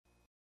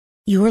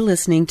You're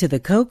listening to the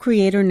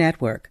Co-Creator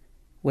Network.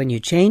 When you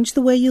change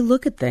the way you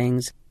look at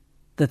things,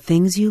 the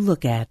things you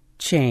look at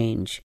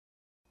change.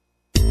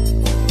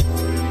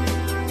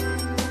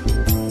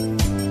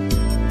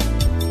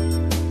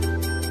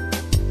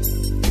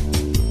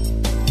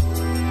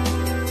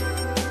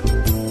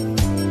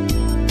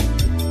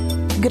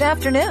 Good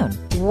afternoon.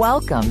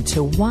 Welcome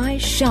to Why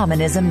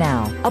Shamanism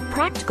Now, a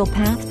practical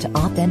path to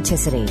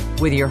authenticity,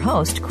 with your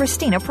host,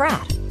 Christina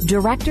Pratt,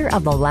 Director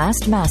of the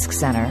Last Mask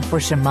Center for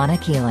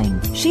Shamanic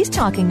Healing. She's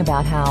talking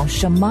about how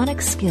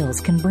shamanic skills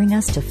can bring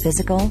us to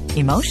physical,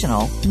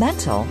 emotional,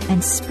 mental,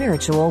 and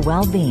spiritual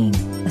well-being,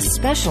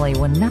 especially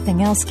when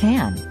nothing else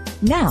can.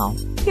 Now,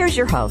 here's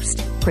your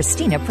host,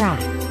 Christina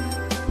Pratt.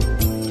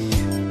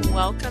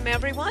 Welcome,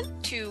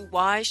 everyone, to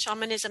Why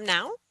Shamanism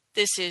Now.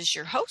 This is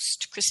your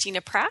host,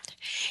 Christina Pratt,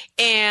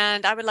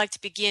 and I would like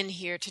to begin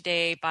here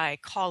today by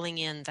calling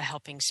in the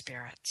helping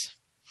spirits.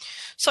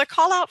 So I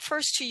call out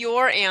first to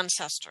your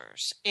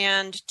ancestors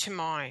and to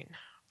mine.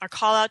 I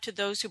call out to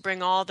those who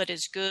bring all that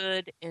is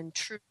good and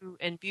true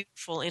and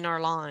beautiful in our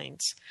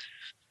lines.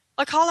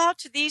 I call out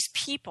to these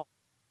people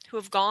who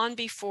have gone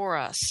before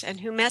us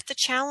and who met the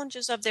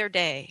challenges of their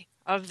day,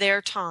 of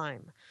their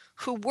time,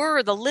 who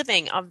were the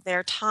living of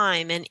their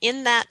time, and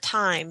in that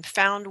time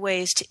found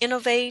ways to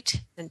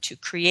innovate and to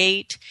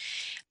create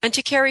and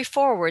to carry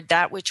forward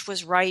that which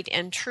was right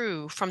and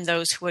true from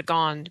those who had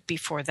gone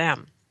before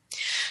them.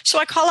 So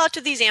I call out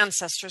to these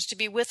ancestors to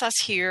be with us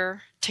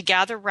here, to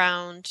gather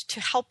round, to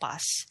help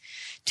us,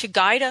 to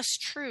guide us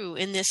true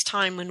in this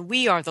time when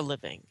we are the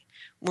living,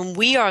 when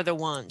we are the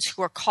ones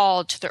who are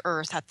called to the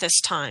earth at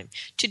this time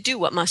to do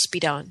what must be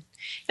done.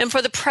 And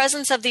for the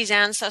presence of these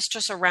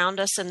ancestors around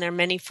us in their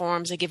many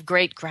forms, I give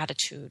great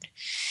gratitude.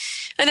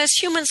 And as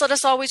humans, let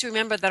us always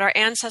remember that our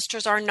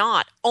ancestors are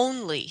not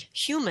only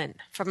human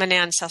from an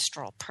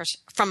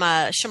from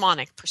a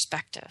shamanic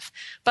perspective,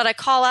 but I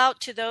call out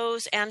to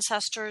those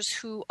ancestors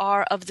who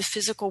are of the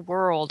physical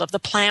world, of the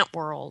plant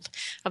world,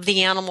 of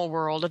the animal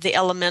world, of the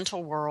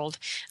elemental world,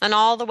 and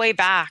all the way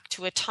back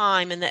to a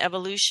time in the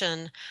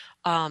evolution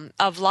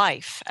of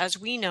life as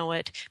we know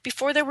it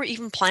before there were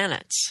even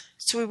planets.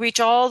 So we reach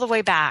all the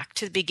way back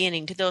to the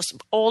beginning, to those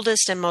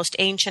oldest and most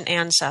ancient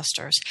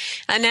ancestors,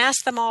 and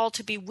ask them all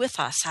to be with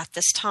us at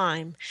this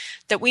time,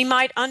 that we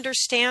might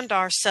understand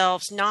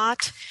ourselves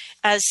not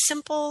as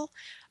simple,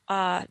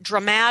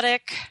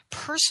 dramatic,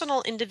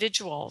 personal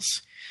individuals,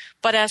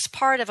 but as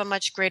part of a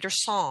much greater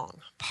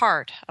song,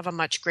 part of a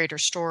much greater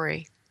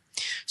story.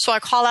 So I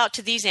call out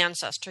to these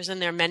ancestors in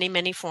their many,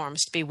 many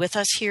forms to be with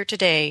us here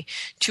today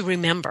to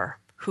remember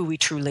who we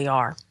truly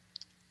are.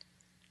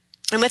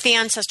 And with the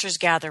ancestors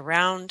gather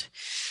round,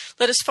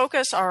 let us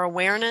focus our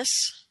awareness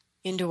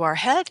into our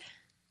head,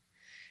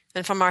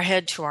 and from our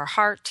head to our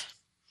heart,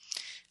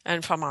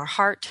 and from our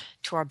heart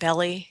to our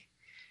belly,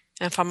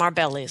 and from our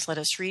bellies, let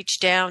us reach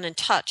down and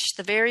touch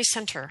the very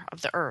center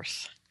of the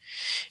earth.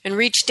 And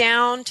reach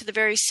down to the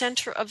very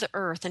center of the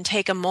earth and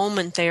take a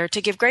moment there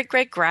to give great,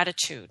 great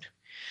gratitude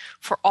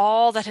for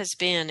all that has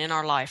been in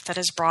our life that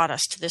has brought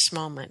us to this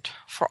moment,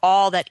 for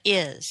all that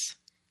is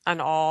and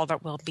all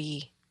that will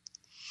be.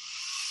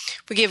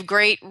 We give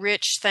great,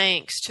 rich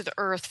thanks to the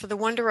earth for the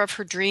wonder of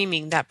her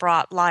dreaming that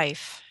brought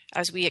life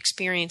as we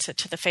experience it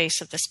to the face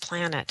of this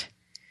planet.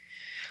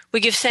 We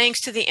give thanks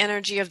to the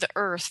energy of the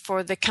earth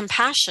for the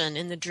compassion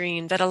in the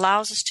dream that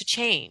allows us to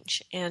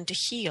change and to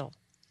heal,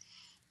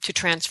 to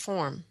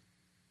transform.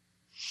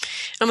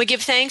 And we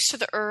give thanks to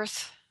the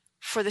earth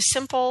for the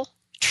simple,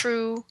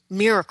 true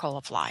miracle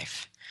of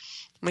life.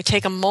 And we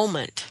take a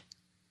moment,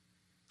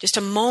 just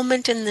a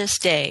moment in this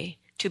day,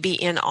 to be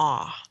in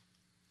awe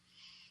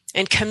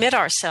and commit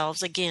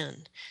ourselves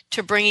again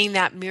to bringing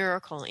that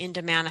miracle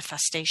into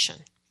manifestation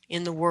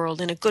in the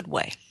world in a good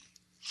way.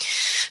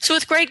 So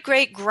with great,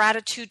 great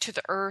gratitude to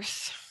the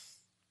earth,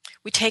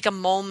 we take a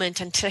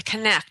moment and to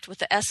connect with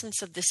the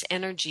essence of this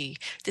energy,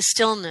 the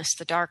stillness,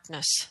 the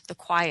darkness, the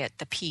quiet,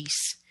 the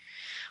peace.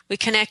 We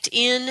connect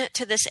in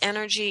to this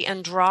energy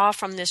and draw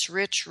from this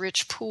rich,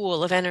 rich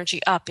pool of energy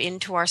up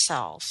into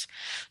ourselves,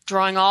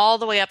 drawing all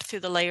the way up through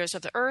the layers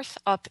of the earth,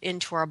 up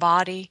into our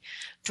body,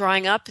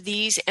 drawing up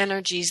these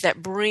energies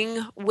that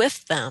bring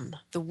with them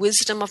the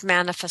wisdom of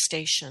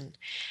manifestation,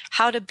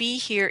 how to be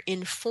here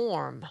in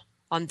form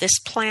on this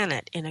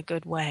planet in a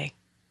good way.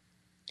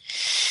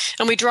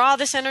 And we draw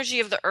this energy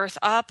of the earth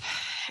up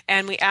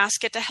and we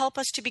ask it to help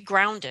us to be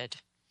grounded,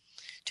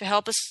 to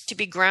help us to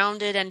be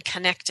grounded and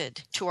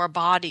connected to our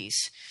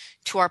bodies,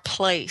 to our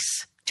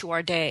place, to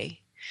our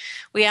day.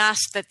 We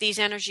ask that these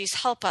energies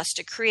help us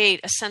to create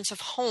a sense of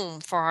home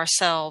for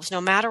ourselves,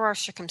 no matter our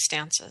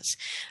circumstances,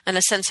 and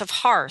a sense of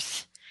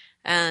hearth,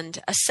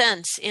 and a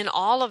sense in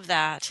all of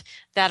that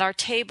our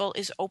table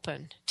is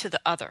open to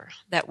the other,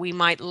 that we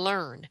might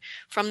learn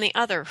from the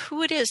other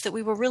who it is that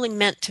we were really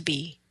meant to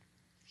be.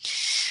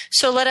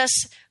 So let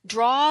us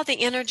draw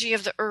the energy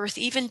of the earth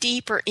even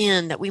deeper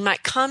in, that we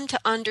might come to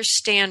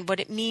understand what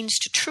it means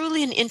to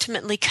truly and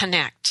intimately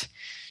connect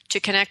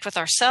with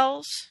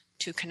ourselves,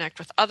 to connect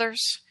with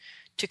others,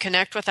 to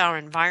connect with our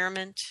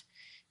environment,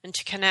 and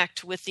to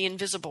connect with the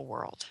invisible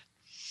world,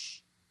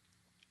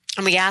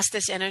 And we ask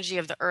this energy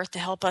of the earth to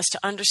help us to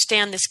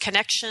understand this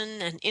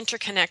connection and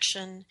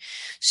interconnection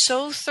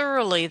so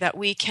thoroughly that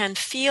we can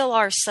feel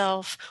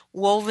ourselves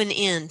woven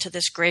into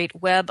this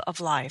great web of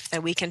life,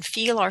 that we can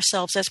feel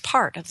ourselves as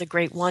part of the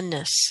great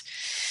oneness.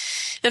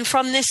 And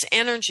from this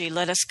energy,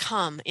 let us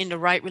come into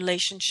right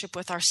relationship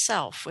with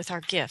ourself, with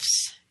our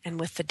gifts, and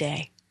with the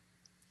day.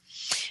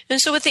 And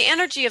so with the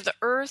energy of the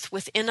earth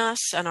within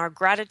us and our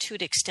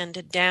gratitude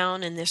extended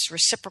down in this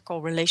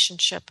reciprocal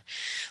relationship,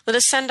 let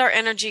us send our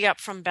energy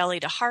up from belly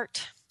to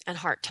heart and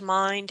heart to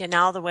mind, and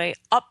all the way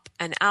up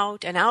and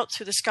out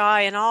through the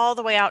sky and all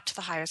the way out to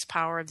the highest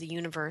power of the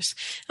universe.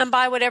 And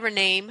by whatever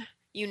name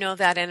you know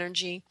that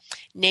energy,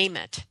 name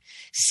it.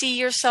 See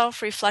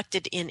yourself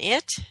reflected in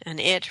it and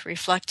it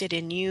reflected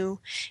in you,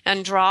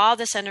 and draw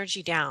this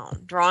energy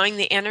down, drawing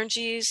the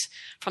energies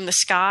from the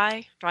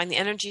sky, drawing the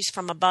energies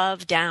from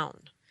above down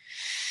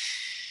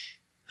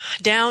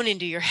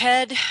into your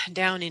head,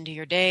 down into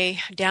your day,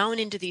 down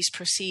into these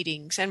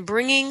proceedings, and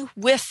bringing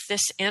with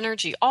this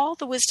energy all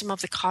the wisdom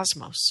of the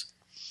cosmos.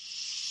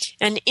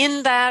 And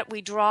in that,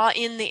 we draw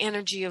in the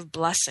energy of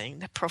blessing,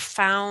 the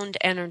profound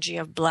energy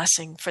of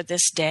blessing for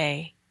this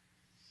day.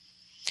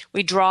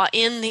 We draw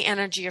in the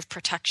energy of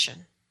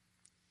protection.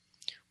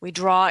 We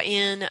draw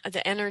in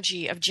the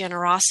energy of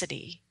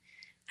generosity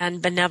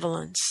and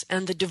benevolence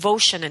and the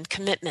devotion and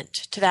commitment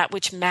to that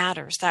which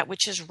matters, that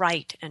which is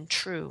right and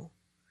true.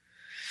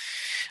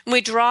 And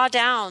we draw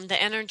down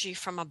the energy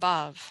from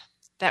above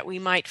that we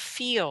might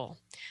feel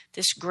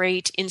this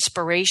great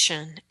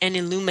inspiration and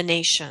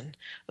illumination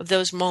of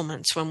those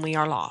moments when we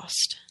are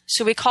lost.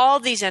 So we call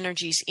these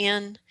energies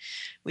in.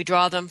 We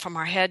draw them from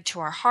our head to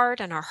our heart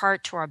and our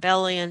heart to our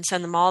belly and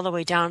send them all the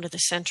way down to the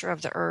center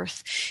of the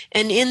earth.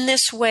 And in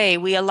this way,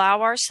 we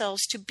allow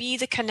ourselves to be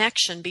the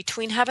connection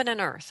between heaven and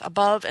earth,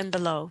 above and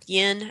below,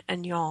 yin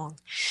and yang.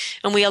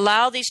 And we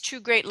allow these two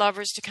great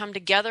lovers to come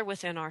together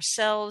within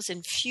ourselves,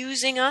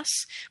 infusing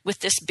us with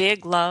this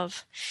big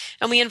love.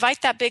 And we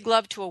invite that big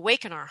love to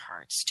awaken our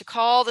hearts, to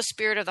call the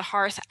spirit of the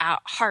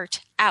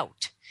heart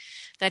out,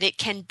 that it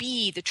can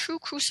be the true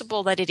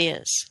crucible that it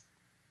is.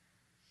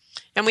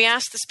 And we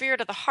ask the spirit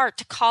of the heart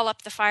to call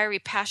up the fiery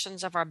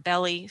passions of our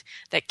belly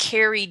that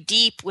carry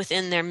deep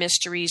within their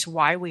mysteries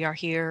why we are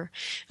here,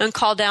 and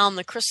call down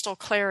the crystal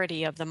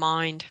clarity of the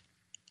mind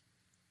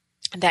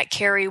that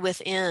carry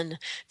within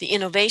the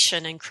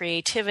innovation and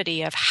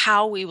creativity of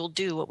how we will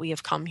do what we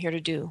have come here to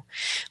do.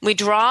 We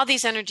draw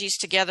these energies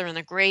together in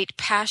a great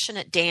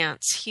passionate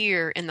dance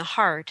here in the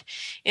heart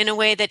in a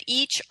way that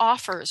each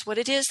offers what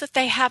it is that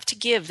they have to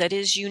give that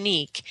is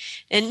unique.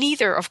 And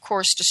neither, of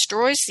course,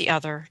 destroys the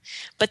other,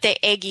 but they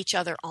egg each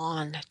other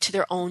on to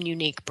their own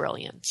unique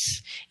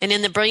brilliance. And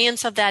in the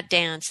brilliance of that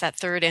dance, that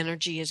third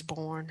energy is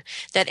born,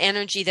 that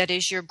energy that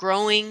is your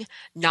growing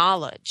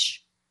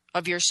knowledge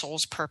of your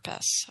soul's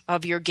purpose,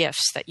 of your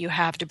gifts that you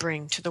have to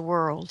bring to the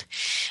world.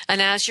 And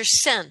as your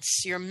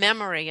sense, your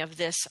memory of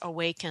this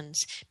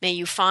awakens, may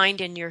you find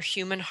in your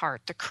human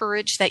heart the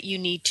courage that you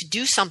need to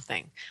do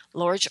something,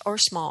 large or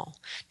small,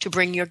 to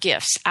bring your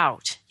gifts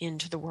out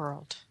into the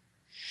world.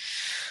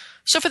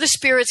 So for the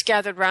spirits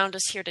gathered round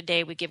us here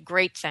today, we give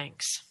great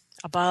thanks.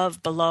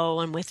 Above, below,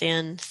 and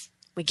within,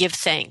 we give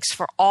thanks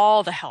for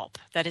all the help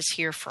that is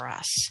here for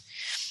us.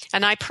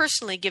 And I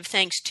personally give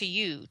thanks to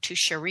you, to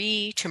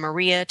Cherie, to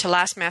Maria, to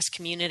Last Mass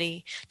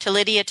Community, to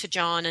Lydia, to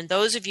John, and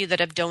those of you that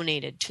have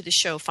donated to the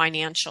show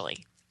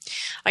financially.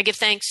 I give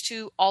thanks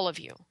to all of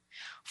you,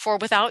 for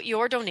without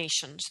your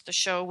donations, the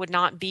show would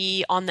not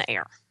be on the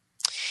air.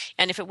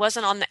 And if it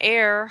wasn't on the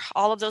air,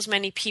 all of those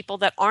many people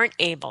that aren't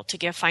able to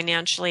give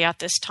financially at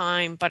this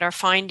time but are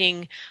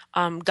finding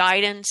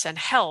guidance and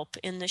help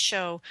in the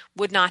show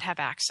would not have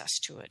access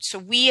to it. So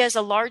we as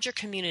a larger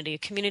community, a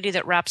community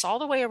that wraps all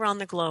the way around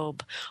the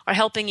globe, are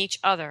helping each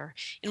other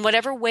in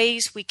whatever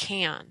ways we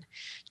can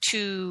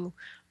to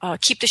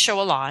keep the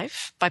show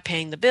alive by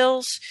paying the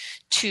bills,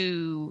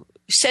 to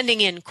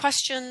sending in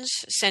questions,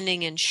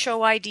 sending in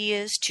show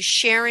ideas, to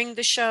sharing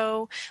the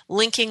show,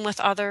 linking with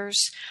others.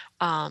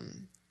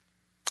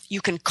 You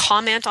can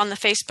comment on the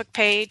Facebook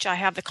page. I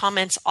have the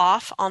comments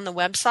off on the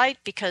website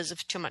because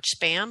of too much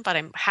spam, but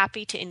I'm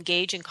happy to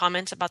engage in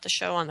comments about the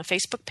show on the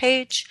Facebook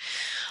page.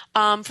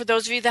 For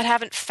those of you that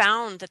haven't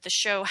found that the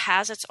show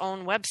has its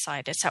own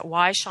website, it's at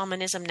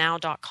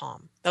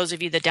whyshamanismnow.com. Those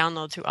of you that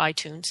download through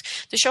iTunes,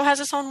 the show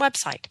has its own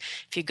website.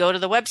 If you go to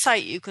the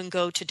website, you can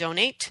go to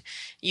donate.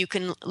 You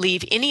can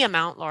leave any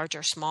amount, large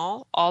or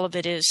small. All of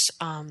it is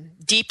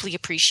deeply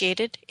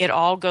appreciated. It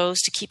all goes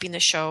to keeping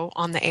the show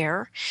on the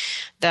air.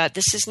 That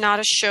this is not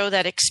a show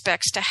that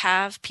expects to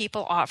have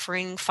people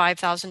offering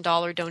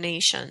 $5,000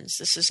 donations.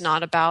 This is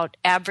not about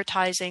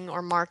advertising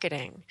or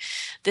marketing.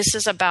 This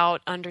is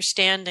about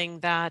understanding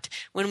that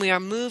when we are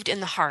moved in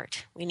the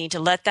heart, we need to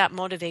let that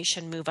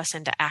motivation move us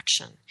into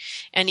action.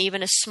 And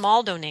even a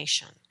small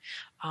donation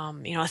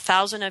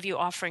 1,000 of you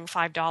offering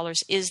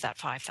 $5 is that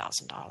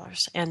 $5,000.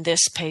 And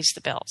this pays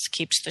the bills,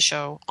 keeps the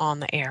show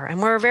on the air.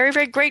 And we're very,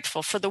 very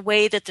grateful for the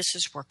way that this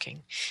is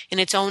working in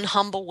its own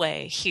humble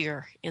way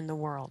here in the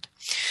world.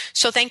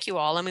 So thank you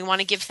all. And we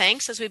want to give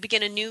thanks as we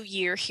begin a new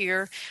year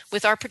here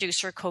with our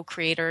producer,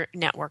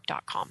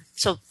 CoCreatorNetwork.com.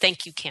 So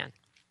thank you, Ken.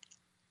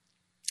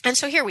 And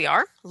so here we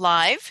are,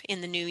 live in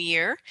the new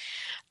year.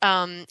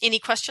 Any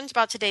questions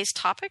about today's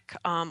topic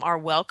are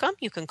welcome.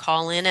 You can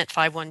call in at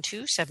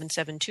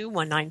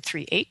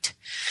 512-772-1938.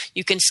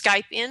 You can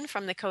Skype in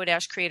from the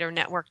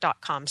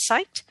co-creatornetwork.com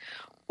site,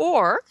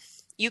 or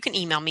you can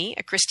email me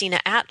at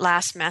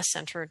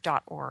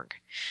Christina@lastmasscenter.org.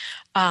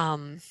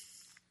 And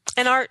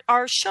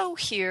our show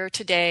here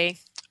today,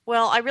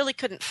 well, I really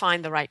couldn't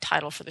find the right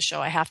title for the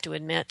show, I have to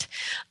admit,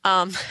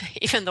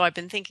 even though I've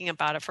been thinking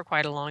about it for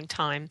quite a long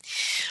time.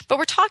 But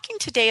we're talking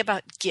today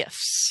about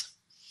gifts.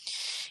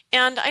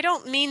 And I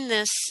don't mean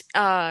this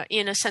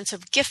in a sense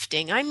of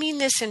gifting. I mean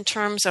this in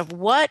terms of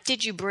what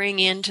did you bring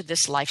into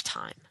this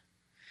lifetime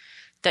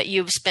that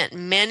you've spent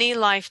many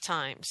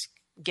lifetimes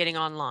getting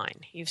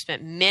online. You've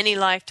spent many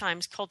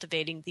lifetimes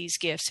cultivating these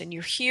gifts, and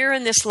you're here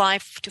in this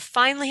life to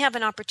finally have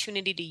an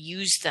opportunity to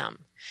use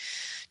them,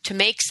 to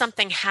make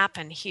something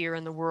happen here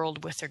in the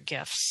world with their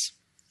gifts.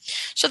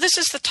 So this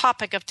is the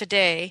topic of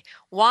today.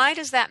 Why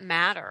does that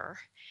matter?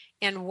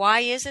 And why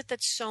is it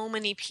that so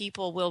many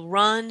people will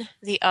run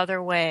the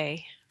other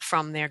way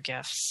from their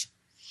gifts?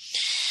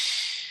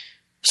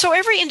 So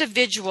every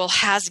individual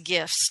has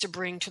gifts to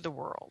bring to the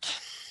world.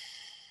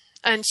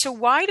 And so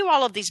why do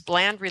all of these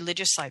bland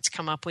religious sites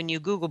come up when you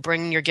Google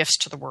bringing your gifts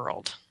to the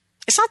world?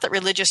 It's not that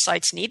religious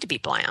sites need to be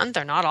bland.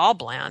 They're not all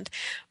bland.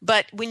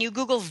 But when you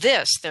Google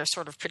this, they're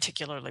sort of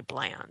particularly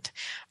bland.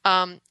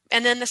 And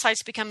then the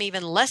sites become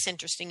even less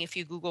interesting if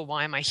you Google,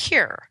 why am I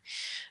here?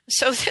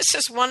 So this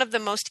is one of the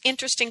most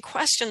interesting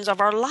questions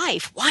of our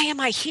life. Why am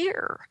I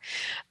here?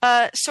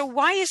 So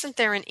why isn't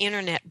there an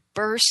internet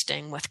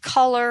bursting with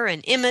color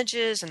and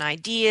images and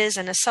ideas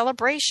and a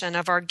celebration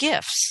of our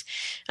gifts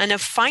and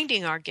of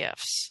finding our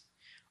gifts?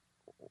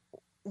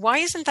 Why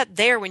isn't that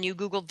there when you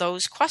Google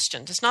those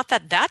questions? It's not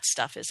that that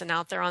stuff isn't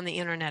out there on the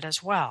internet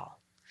as well.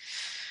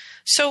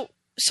 So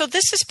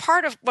this is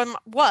part of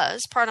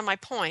my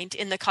point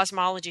in the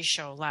cosmology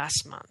show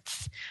last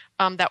month,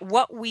 that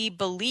what we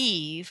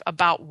believe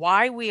about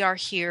why we are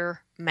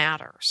here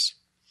matters.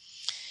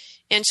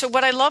 And so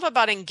what I love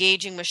about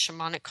engaging with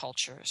shamanic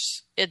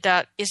cultures is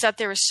that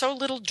there is so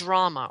little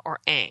drama or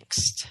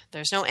angst.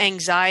 There's no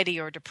anxiety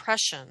or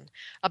depression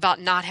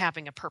about not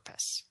having a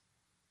purpose.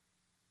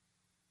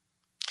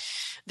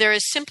 There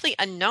is simply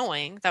a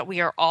knowing that we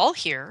are all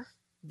here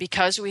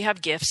because we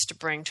have gifts to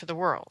bring to the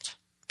world.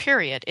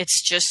 Period.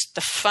 It's just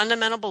the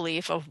fundamental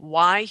belief of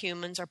why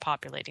humans are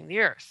populating the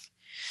earth.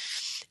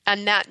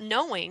 And that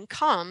knowing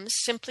comes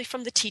simply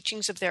from the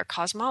teachings of their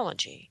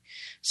cosmology.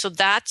 So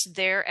that's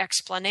their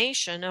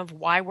explanation of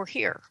why we're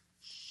here.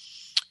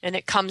 And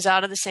it comes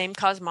out of the same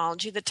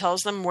cosmology that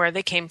tells them where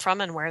they came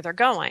from and where they're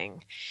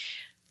going.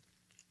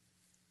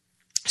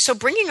 So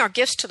bringing our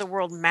gifts to the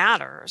world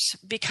matters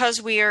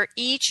because we are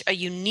each a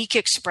unique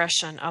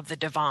expression of the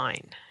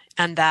divine,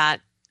 and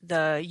that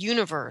the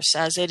universe,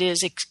 as it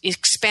is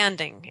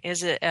expanding,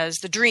 as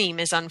the dream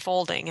is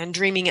unfolding and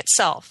dreaming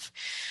itself,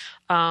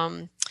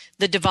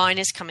 the divine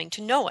is coming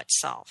to know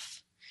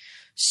itself.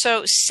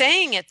 So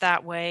saying it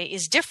that way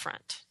is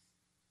different,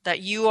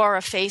 that you are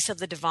a face of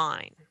the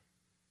divine,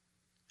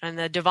 and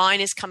the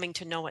divine is coming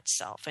to know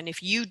itself. And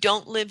if you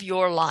don't live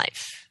your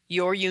life,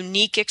 your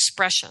unique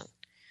expression,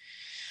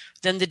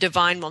 then the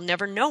divine will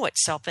never know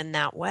itself in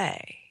that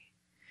way.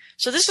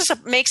 So this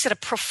makes it a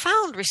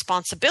profound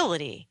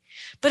responsibility,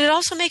 but it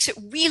also makes it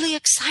really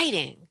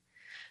exciting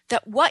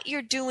that what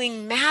you're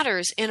doing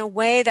matters in a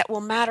way that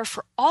will matter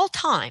for all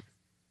time.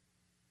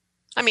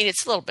 I mean,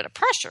 it's a little bit of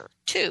pressure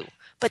too,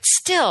 but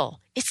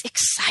still, it's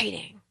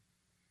exciting,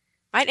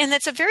 right? And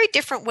that's a very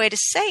different way to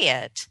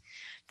say it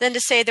than to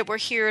say that we're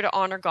here to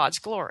honor God's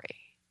glory.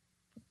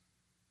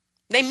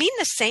 They mean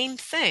the same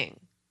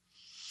thing,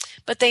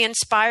 but they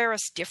inspire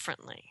us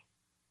differently.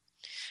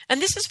 And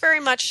this is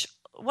very much,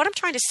 what I'm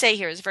trying to say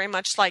here is very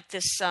much like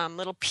this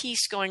little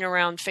piece going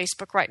around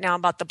Facebook right now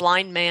about the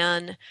blind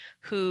man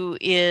who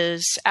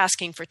is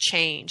asking for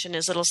change, and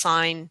his little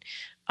sign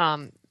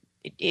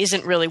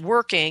isn't really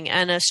working,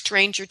 and a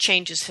stranger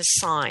changes his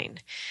sign.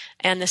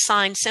 And the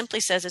sign simply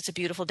says, it's a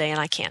beautiful day and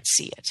I can't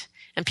see it.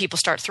 And people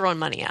start throwing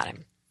money at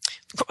him.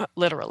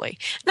 Literally.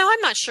 Now,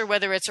 I'm not sure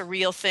whether it's a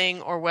real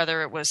thing or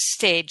whether it was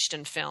staged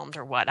and filmed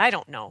or what. I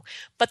don't know.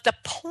 But the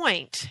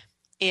point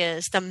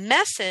is the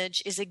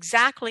message is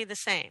exactly the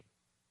same.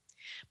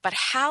 But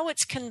how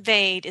it's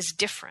conveyed is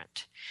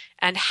different.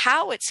 And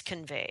how it's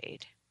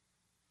conveyed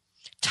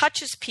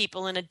touches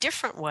people in a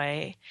different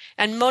way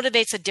and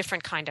motivates a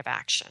different kind of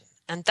action.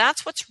 And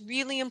that's what's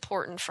really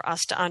important for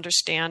us to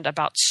understand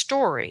about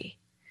story.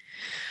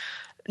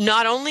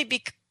 Not only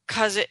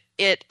because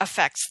it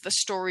affects the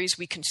stories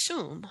we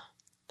consume,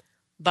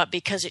 but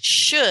because it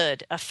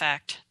should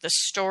affect the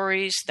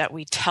stories that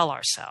we tell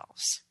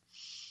ourselves.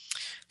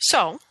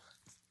 So,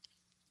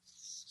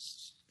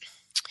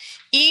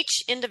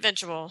 Each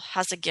individual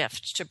has a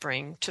gift to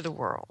bring to the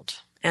world.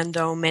 And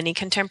though many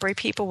contemporary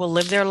people will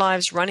live their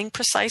lives running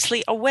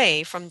precisely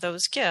away from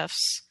those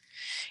gifts,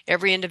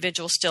 every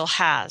individual still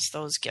has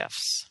those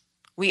gifts.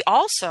 We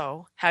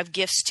also have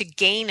gifts to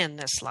gain in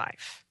this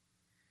life,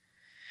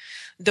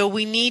 though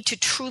we need to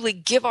truly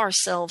give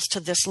ourselves to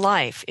this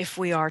life if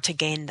we are to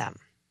gain them.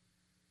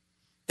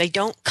 They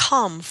don't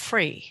come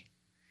free,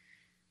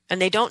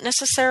 and they don't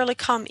necessarily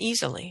come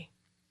easily.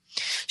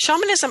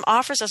 Shamanism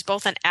offers us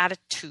both an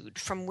attitude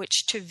from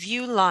which to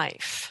view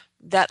life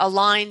that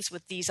aligns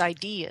with these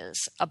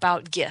ideas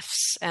about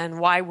gifts and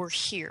why we're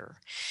here,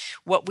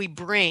 what we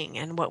bring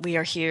and what we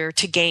are here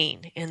to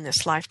gain in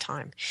this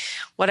lifetime.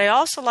 What I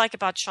also like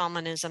about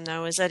shamanism,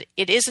 though, is that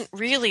it isn't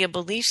really a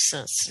belief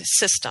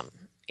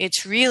system.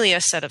 It's really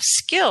a set of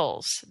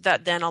skills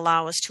that then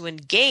allow us to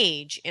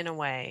engage in a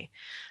way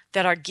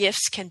that our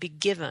gifts can be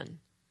given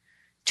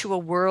to a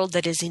world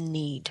that is in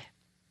need.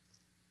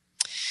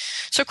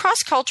 So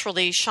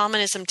cross-culturally,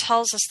 shamanism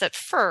tells us that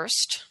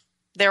first,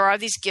 there are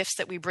these gifts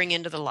that we bring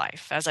into the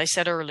life. As I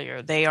said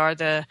earlier, they are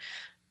the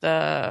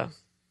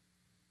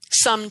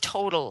sum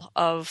total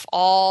of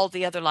all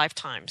the other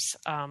lifetimes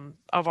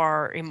of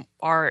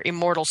our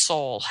immortal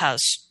soul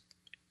has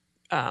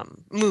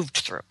moved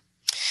through.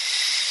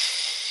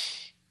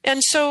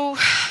 And so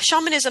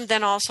shamanism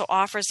then also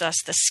offers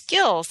us the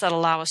skills that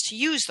allow us to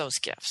use those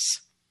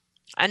gifts.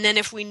 And then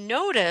if we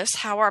notice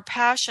how our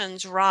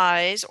passions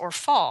rise or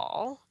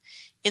fall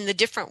in the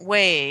different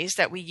ways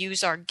that we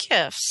use our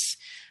gifts,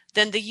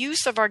 then the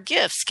use of our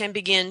gifts can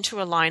begin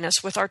to align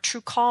us with our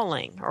true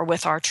calling or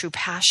with our true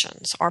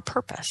passions, our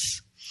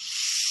purpose.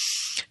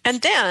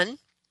 And then,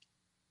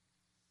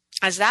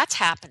 as that's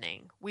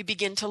happening, we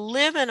begin to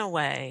live in a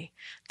way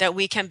that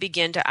we can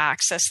begin to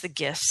access the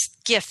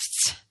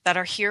gifts that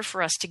are here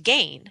for us to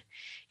gain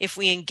if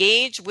we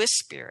engage with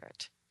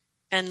Spirit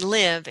and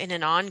live in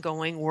an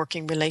ongoing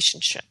working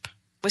relationship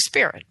with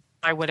Spirit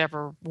by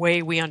whatever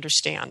way we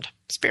understand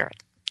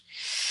Spirit.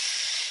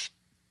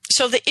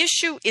 So the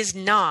issue is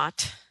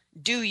not,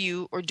 do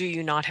you or do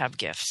you not have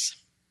gifts?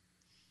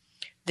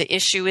 The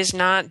issue is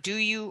not, do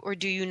you or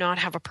do you not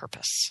have a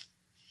purpose?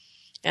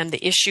 And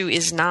the issue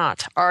is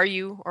not, are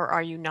you or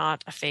are you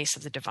not a face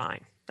of the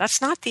divine?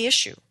 That's not the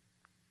issue.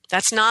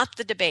 That's not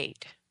the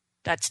debate.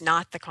 That's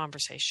not the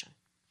conversation.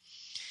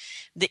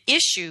 The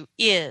issue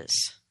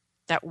is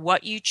that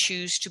what you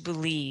choose to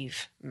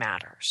believe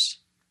matters.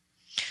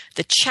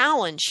 The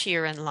challenge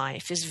here in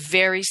life is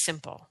very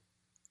simple.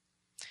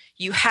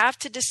 You have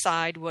to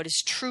decide what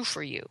is true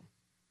for you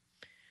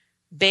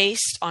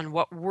based on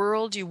what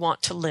world you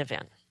want to live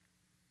in.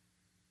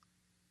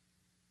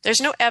 There's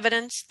no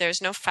evidence,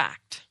 there's no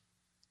fact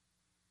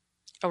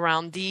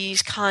around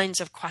these kinds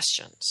of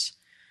questions.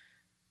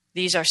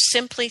 These are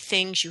simply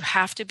things you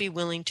have to be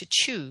willing to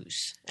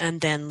choose and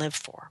then live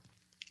for.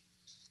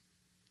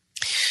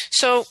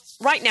 So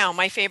right now,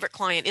 my favorite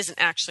client isn't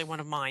actually one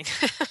of mine.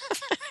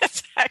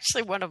 It's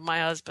actually one of my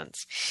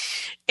husband's.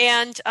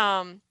 And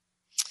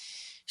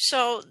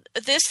so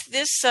this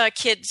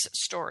kid's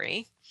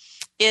story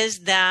is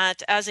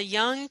that as a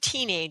young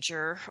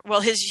teenager,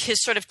 well,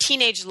 his sort of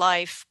teenage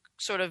life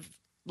sort of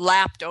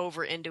lapped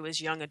over into his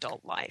young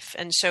adult life.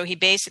 And so he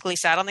basically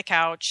sat on the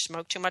couch,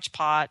 smoked too much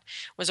pot,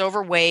 was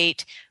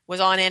overweight, was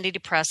on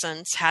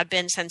antidepressants, had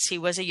been since he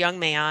was a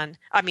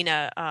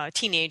a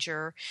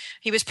teenager.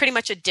 He was pretty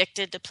much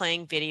addicted to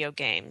playing video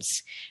games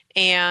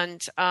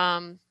and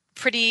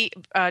pretty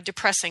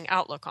depressing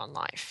outlook on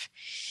life.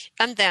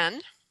 And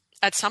then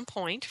at some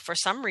point, for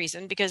some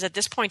reason, because at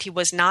this point he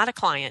was not a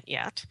client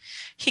yet,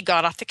 he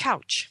got off the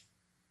couch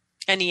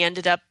and he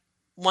ended up,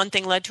 one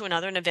thing led to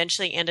another and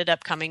eventually ended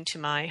up coming to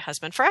my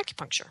husband for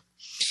acupuncture.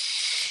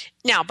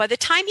 Now, by the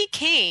time he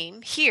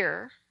came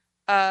here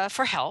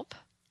for help,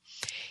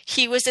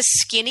 he was a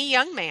skinny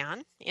young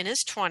man in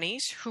his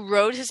 20s who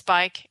rode his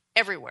bike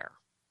everywhere.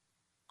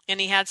 And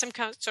he had some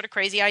sort of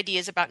crazy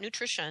ideas about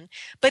nutrition,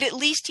 but at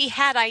least he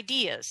had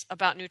ideas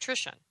about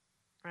nutrition,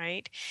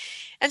 right?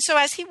 And so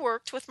as he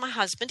worked with my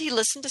husband, he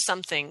listened to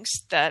some things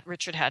that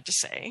Richard had to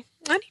say,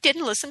 and he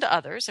didn't listen to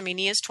others. I mean,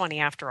 he is 20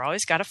 after all.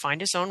 He's got to find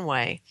his own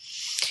way.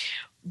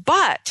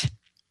 But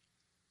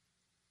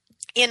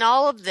in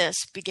all of this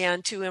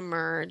began to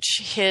emerge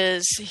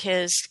his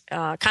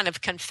kind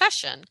of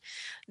confession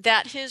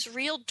that his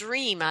real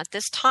dream at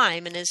this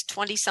time in his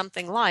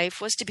 20-something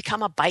life was to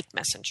become a bike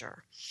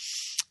messenger.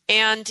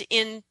 And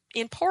in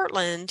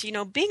Portland,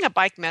 being a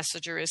bike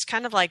messenger is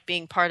kind of like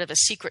being part of a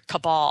secret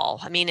cabal.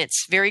 I mean,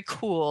 it's very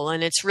cool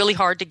and it's really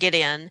hard to get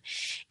in.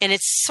 And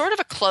it's sort of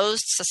a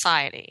closed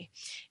society.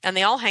 And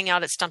they all hang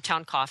out at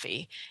Stumptown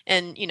Coffee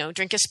and,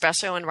 drink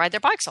espresso and ride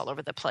their bikes all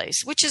over the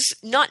place, which is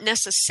not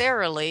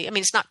necessarily,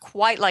 it's not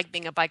quite like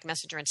being a bike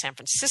messenger in San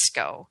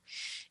Francisco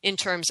in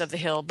terms of the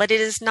hill, but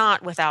it is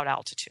not without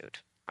altitude,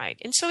 right?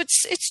 And so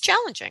it's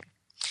challenging.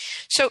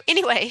 So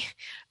anyway,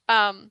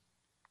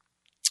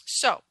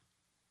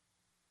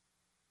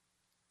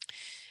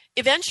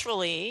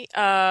 eventually,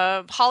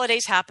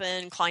 holidays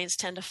happen, clients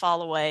tend to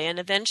fall away, and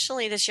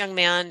eventually this young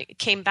man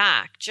came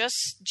back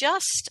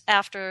just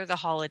after the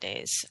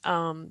holidays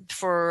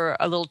for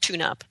a little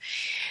tune-up,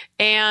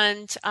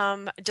 and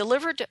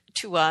delivered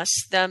to us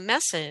the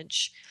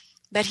message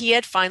that he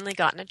had finally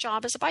gotten a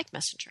job as a bike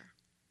messenger.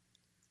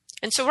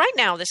 And so right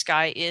now, this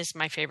guy is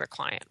my favorite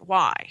client.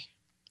 Why?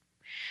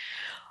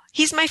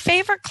 He's my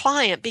favorite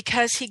client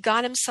because he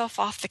got himself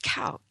off the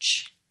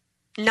couch.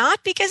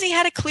 Not because he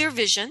had a clear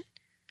vision.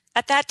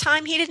 At that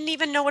time, he didn't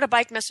even know what a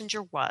bike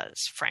messenger was,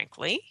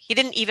 frankly. He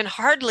didn't even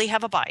hardly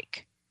have a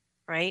bike,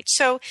 right?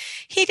 So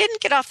he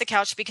didn't get off the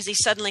couch because he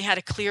suddenly had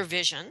a clear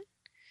vision.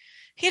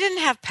 He didn't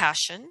have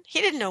passion.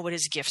 He didn't know what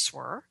his gifts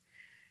were.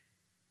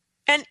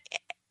 And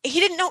he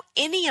didn't know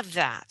any of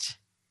that.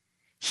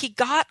 He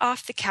got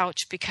off the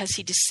couch because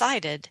he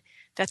decided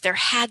that there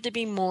had to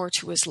be more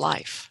to his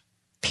life,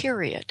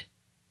 period.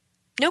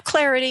 No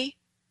clarity,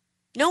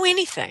 no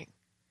anything.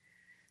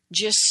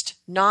 Just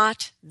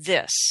not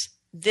this.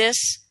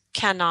 This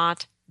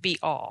cannot be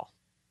all.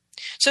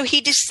 So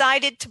he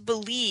decided to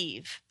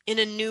believe in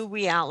a new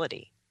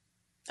reality,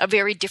 a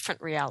very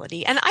different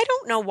reality. And I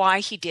don't know why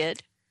he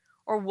did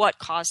or what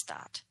caused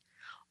that.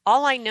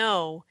 All I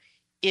know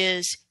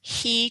is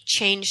he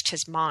changed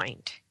his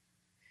mind.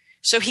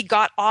 So he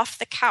got off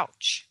the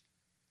couch.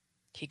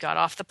 He got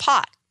off the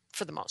pot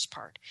for the most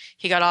part.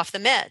 He got off the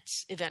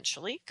meds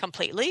eventually,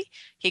 completely.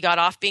 He got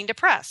off being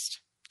depressed.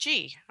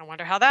 Gee, I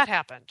wonder how that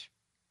happened.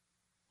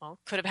 Well,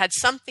 could have had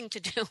something to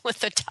do with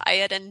the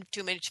diet and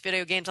too much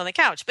video games on the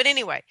couch. But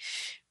anyway,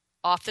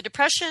 off the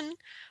depression,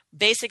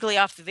 basically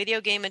off the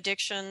video game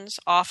addictions,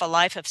 off a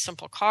life of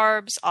simple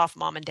carbs, off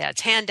mom and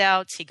dad's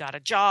handouts. He got a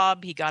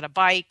job, he got a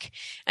bike,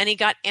 and he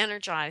got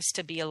energized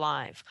to be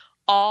alive.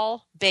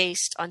 All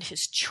based on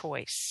his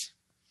choice.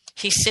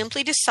 He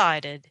simply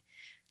decided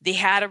they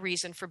had a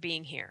reason for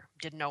being here.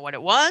 Didn't know what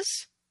it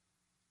was,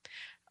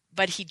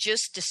 but he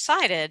just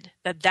decided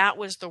that that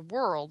was the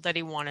world that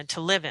he wanted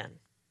to live in.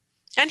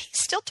 And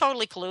he's still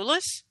totally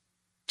clueless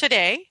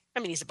today. I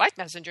mean, he's a bike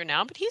messenger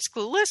now, but he's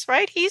clueless,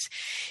 right?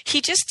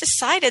 He just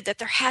decided that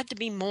there had to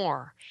be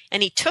more.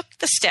 And he took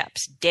the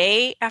steps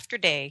day after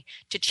day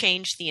to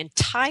change the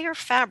entire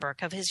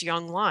fabric of his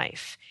young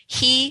life.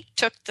 He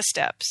took the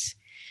steps.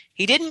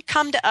 He didn't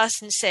come to us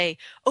and say,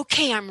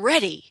 okay, I'm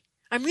ready.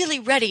 I'm really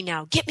ready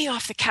now. Get me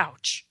off the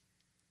couch,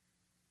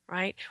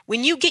 right?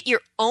 When you get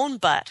your own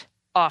butt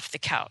off the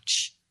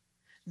couch,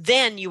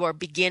 then you are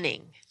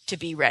beginning to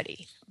be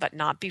ready, but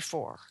not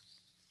before.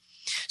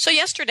 So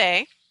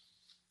yesterday,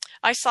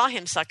 I saw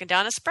him sucking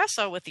down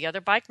espresso with the other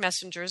bike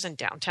messengers in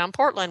downtown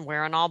Portland,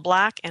 wearing all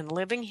black and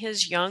living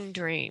his young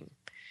dream.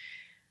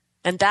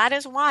 And that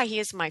is why he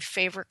is my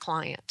favorite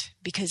client,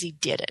 because he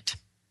did it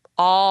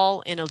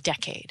all in a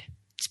decade.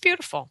 It's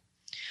beautiful.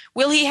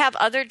 Will he have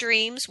other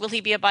dreams? Will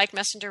he be a bike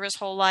messenger his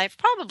whole life?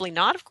 Probably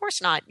not. Of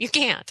course not. You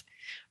can't,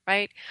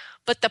 right?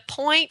 But the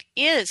point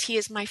is, he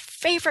is my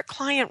favorite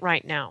client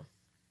right now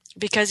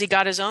because he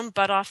got his own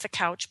butt off the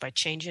couch by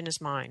changing his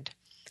mind.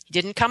 He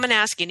didn't come and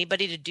ask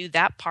anybody to do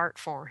that part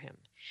for him.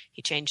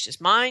 He changed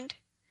his mind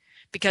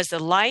because the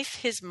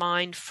life his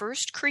mind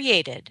first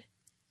created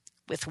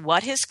with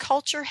what his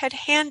culture had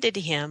handed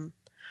him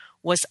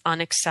was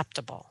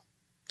unacceptable.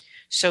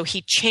 So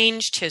he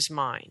changed his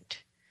mind,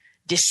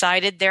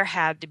 decided there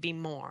had to be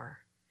more,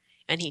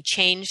 and he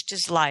changed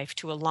his life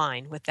to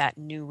align with that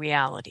new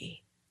reality.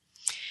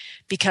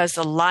 Because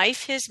the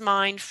life his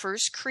mind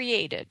first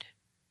created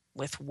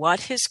with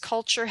what his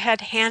culture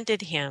had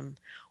handed him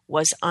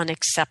was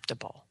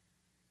unacceptable.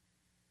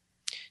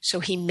 So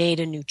he made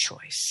a new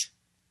choice.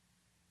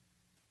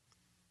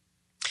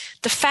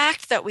 The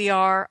fact that we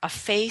are a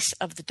face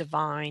of the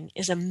divine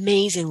is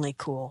amazingly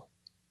cool.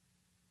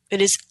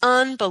 It is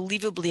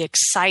unbelievably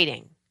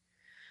exciting.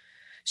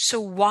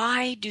 So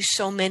why do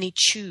so many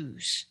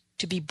choose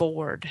to be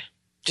bored,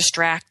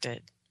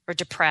 distracted, or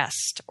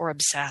depressed, or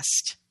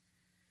obsessed?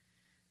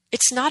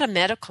 It's not a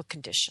medical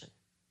condition.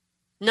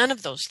 None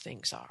of those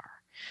things are.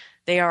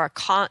 They are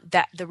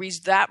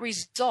that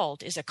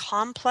result is a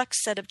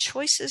complex set of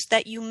choices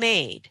that you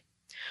made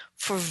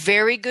for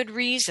very good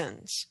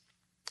reasons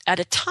at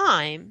a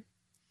time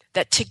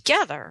that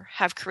together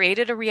have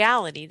created a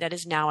reality that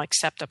is now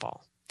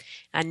acceptable.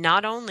 And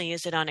not only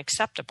is it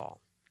unacceptable,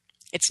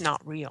 it's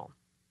not real.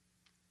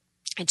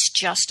 It's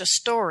just a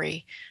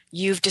story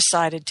you've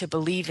decided to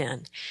believe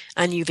in,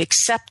 and you've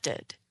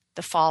accepted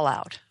the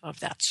fallout of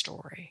that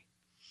story.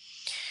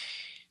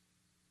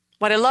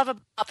 What I love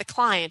about the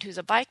client who's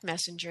a bike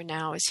messenger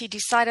now is he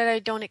decided, I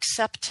don't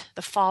accept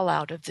the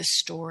fallout of this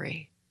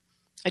story.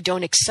 I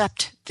don't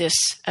accept this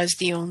as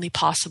the only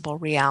possible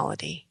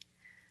reality.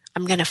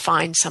 I'm going to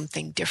find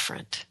something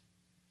different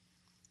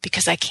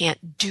because I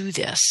can't do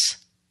this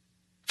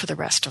for the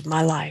rest of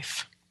my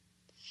life.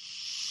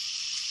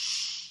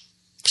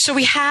 So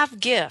we have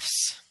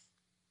gifts,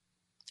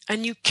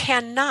 and we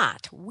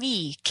cannot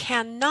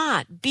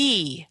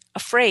be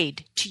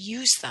afraid to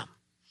use them.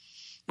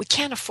 We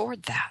can't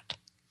afford that.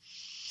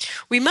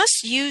 We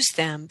must use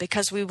them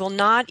because we will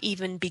not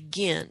even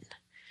begin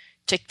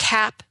to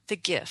tap the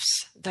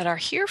gifts that are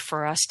here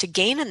for us to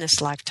gain in this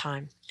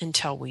lifetime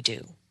until we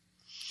do.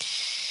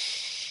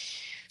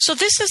 So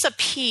this is a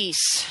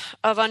piece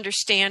of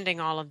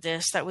understanding all of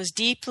this that was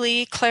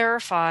deeply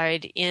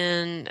clarified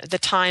in the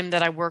time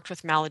that I worked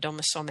with Malidoma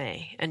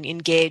Somé and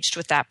engaged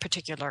with that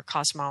particular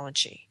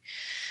cosmology.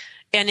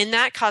 And in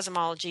that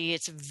cosmology,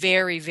 it's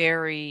very,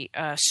 very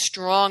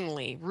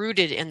strongly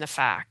rooted in the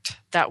fact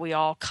that we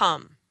all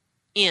come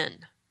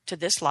in to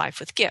this life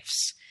with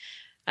gifts.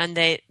 And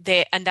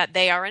that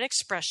they are an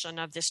expression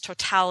of this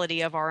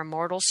totality of our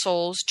immortal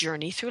soul's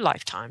journey through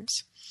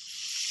lifetimes.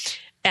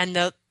 And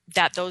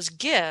that those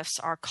gifts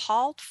are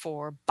called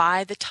for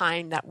by the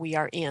time that we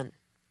are in.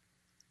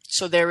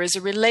 So there is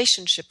a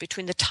relationship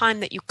between the time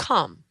that you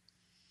come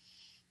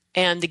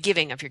and the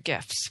giving of your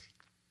gifts.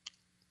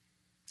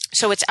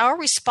 So it's our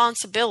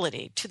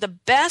responsibility, to the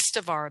best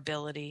of our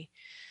ability,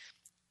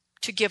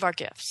 to give our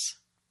gifts.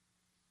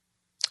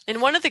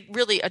 And one of the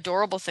really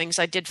adorable things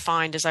I did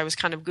find as I was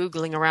kind of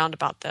Googling around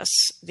about this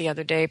the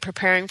other day,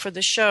 preparing for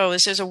the show,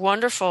 is there's a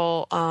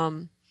wonderful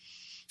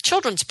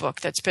children's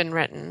book that's been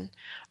written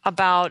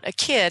about a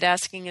kid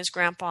asking his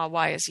grandpa,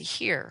 why is he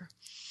here?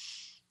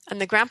 And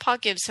the grandpa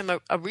gives him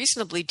a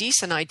reasonably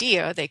decent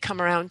idea, they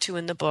come around to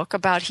in the book,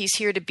 about he's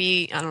here to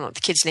be, I don't know, the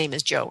kid's name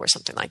is Joe or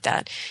something like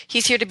that.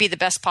 He's here to be the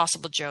best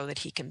possible Joe that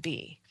he can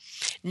be.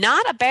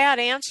 Not a bad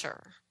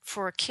answer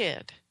for a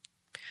kid,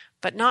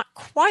 but not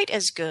quite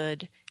as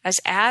good as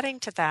adding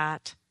to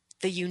that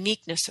the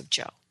uniqueness of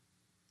Joe,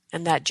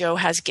 and that Joe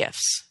has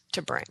gifts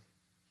to bring.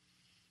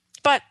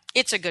 But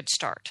it's a good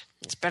start.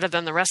 It's better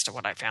than the rest of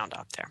what I found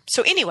out there.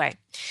 So anyway,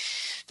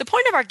 the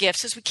point of our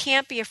gifts is we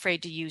can't be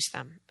afraid to use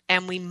them,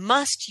 and we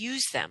must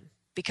use them,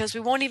 because we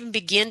won't even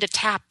begin to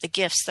tap the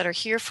gifts that are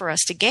here for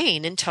us to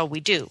gain until we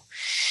do.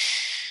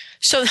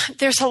 So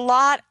there's a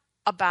lot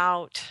of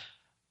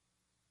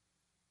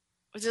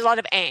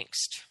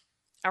angst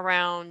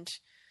around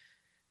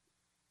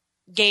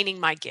gaining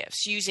my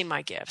gifts, using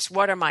my gifts.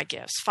 What are my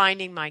gifts?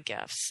 Finding my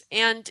gifts.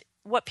 And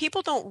what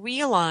people don't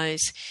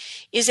realize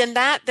is in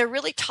that they're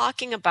really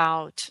talking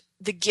about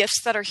the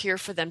gifts that are here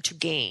for them to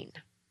gain.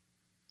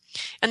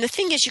 And the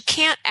thing is, you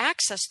can't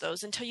access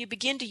those until you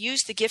begin to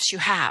use the gifts you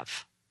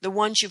have, the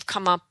ones you've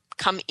come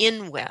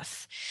in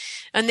with.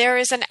 And there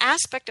is an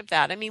aspect of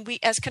that. I mean, we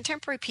as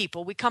contemporary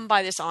people, we come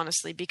by this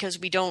honestly because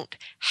we don't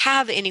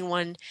have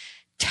anyone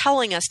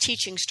telling us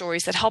teaching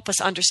stories that help us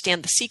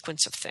understand the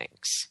sequence of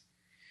things.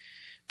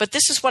 But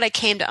this is what I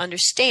came to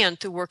understand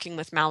through working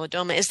with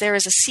Malidoma, is there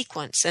is a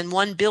sequence and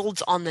one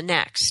builds on the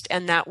next,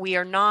 and that we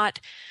are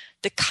not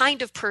the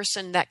kind of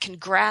person that can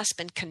grasp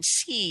and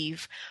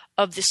conceive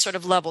of this sort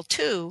of level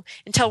 2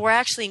 until we're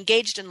actually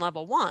engaged in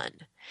level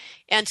 1.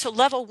 And so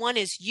level 1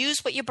 is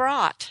use what you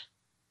brought.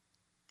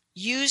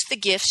 Use the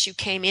gifts you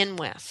came in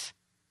with.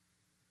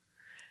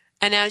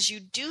 And as you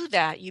do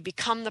that, you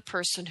become the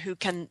person who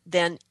can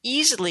then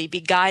easily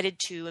be guided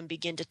to and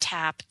begin to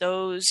tap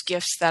those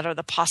gifts that are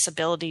the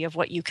possibility of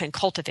what you can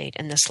cultivate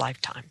in this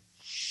lifetime.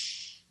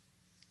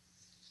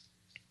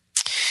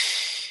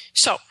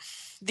 So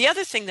the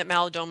other thing that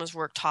Malidoma's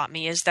work taught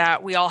me is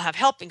that we all have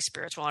helping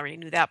spirits. Well, I already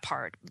knew that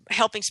part.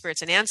 Helping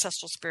spirits and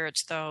ancestral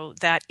spirits, though,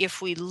 that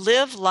if we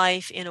live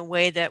life in a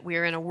way that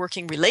we're in a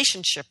working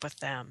relationship with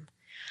them,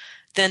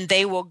 then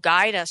they will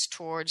guide us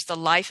towards the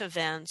life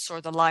events or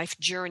the life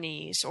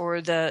journeys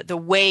or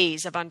the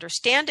ways of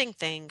understanding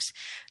things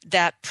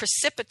that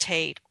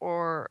precipitate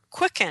or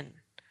quicken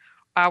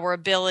our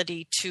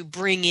ability to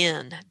bring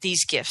in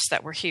these gifts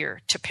that we're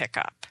here to pick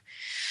up.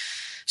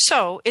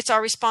 So it's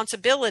our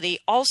responsibility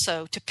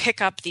also to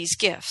pick up these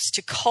gifts,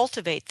 to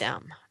cultivate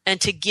them, and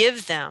to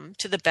give them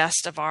to the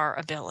best of our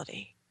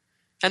ability.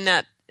 And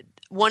that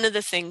one of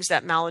the things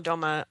that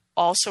Malidoma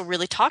also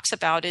really talks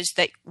about is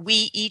that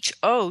we each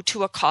owe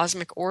to a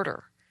cosmic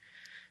order.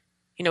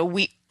 You know,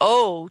 we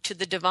owe to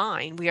the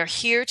divine. We are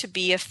here to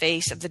be a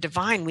face of the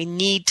divine. We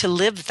need to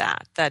live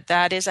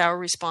that is our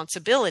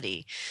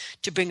responsibility,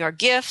 to bring our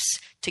gifts,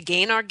 to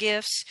gain our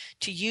gifts,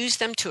 to use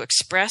them to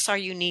express our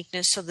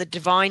uniqueness so the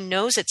divine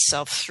knows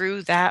itself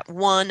through that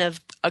one of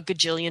a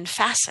gajillion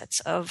facets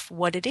of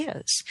what it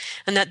is.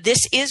 And that this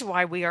is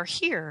why we are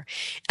here.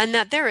 And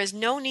that there is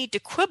no need to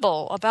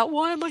quibble about,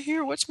 why am I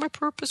here? What's my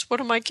purpose?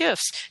 What are my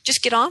gifts?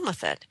 Just get on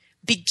with it.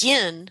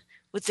 Begin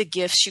with the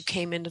gifts you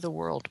came into the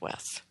world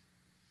with.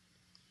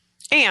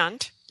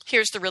 And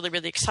here's the really,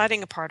 really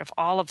exciting part of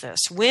all of this.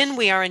 When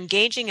we are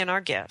engaging in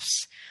our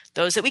gifts,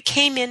 those that we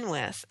came in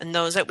with and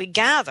those that we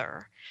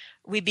gather,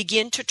 we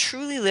begin to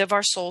truly live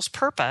our soul's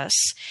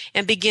purpose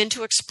and begin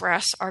to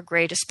express our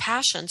greatest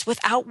passions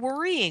without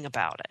worrying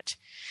about it.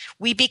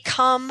 We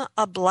become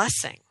a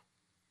blessing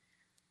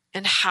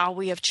in how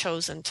we have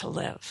chosen to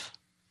live.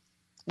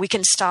 We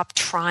can stop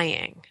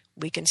trying.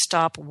 We can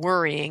stop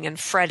worrying and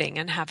fretting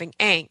and having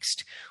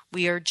angst.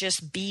 We are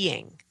just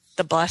being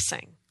the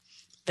blessing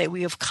that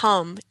we have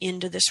come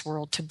into this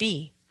world to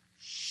be.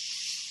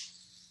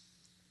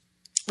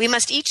 We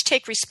must each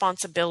take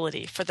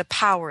responsibility for the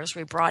powers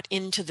we brought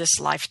into this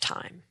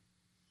lifetime.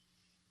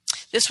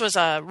 This was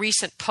a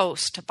recent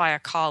post by a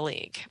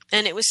colleague,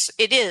 and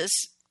it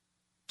is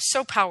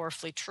so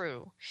powerfully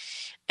true.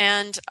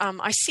 And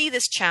I see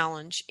this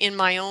challenge in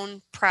my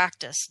own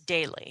practice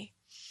daily.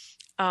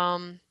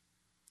 That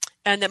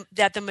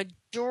the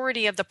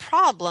majority of the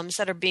problems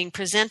that are being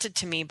presented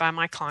to me by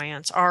my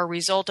clients are a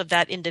result of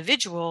that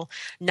individual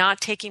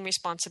not taking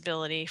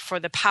responsibility for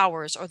the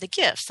powers or the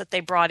gifts that they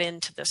brought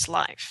into this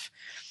life.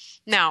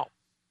 Now,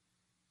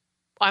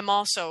 I'm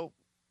also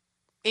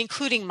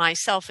including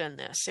myself in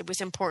this. It was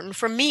important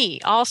for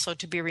me also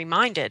to be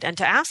reminded and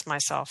to ask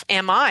myself,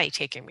 am I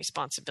taking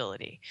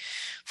responsibility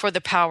for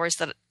the powers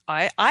that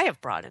I have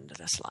brought into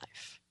this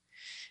life?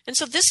 And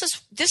so this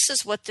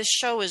is what this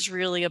show is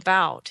really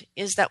about,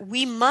 is that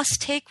we must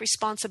take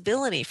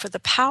responsibility for the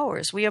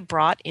powers we have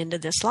brought into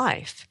this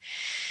life.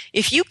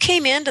 If you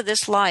came into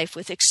this life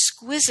with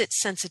exquisite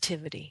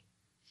sensitivity,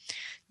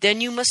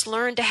 then you must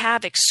learn to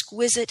have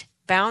exquisite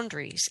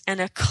boundaries and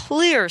a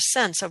clear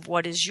sense of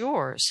what is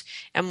yours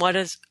and what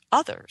is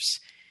others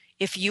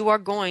if you are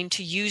going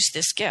to use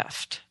this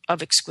gift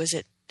of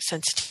exquisite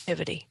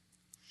sensitivity.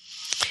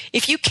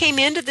 If you came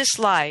into this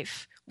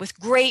life with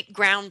great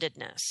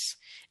groundedness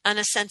and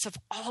a sense of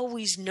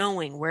always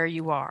knowing where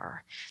you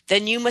are,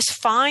 then you must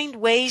find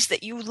ways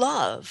that you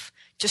love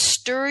to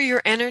stir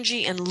your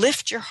energy and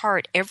lift your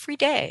heart every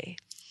day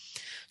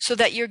so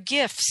that your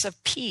gifts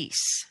of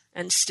peace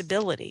and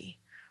stability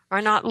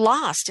are not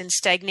lost in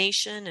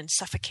stagnation and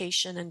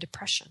suffocation and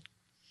depression.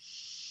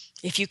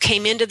 If you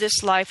came into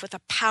this life with a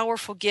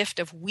powerful gift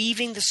of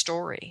weaving the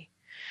story,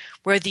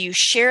 whether you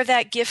share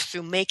that gift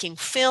through making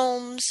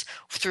films,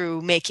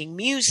 through making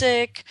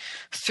music,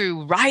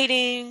 through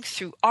writing,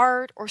 through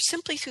art, or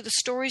simply through the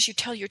stories you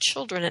tell your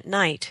children at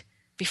night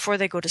before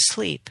they go to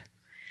sleep,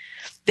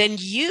 then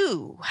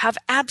you have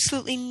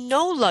absolutely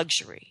no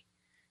luxury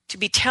to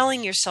be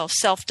telling yourself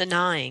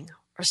self-denying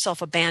or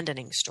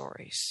self-abandoning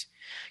stories.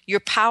 Your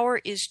power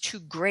is too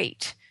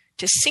great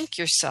to sink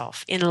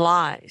yourself in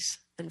lies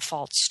and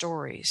false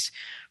stories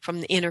from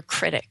the inner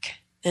critic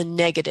and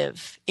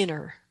negative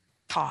inner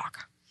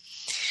talk.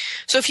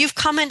 So if you've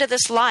come into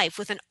this life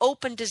with an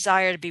open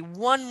desire to be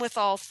one with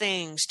all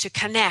things, to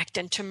connect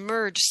and to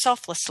merge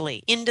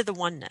selflessly into the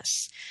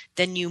oneness,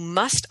 then you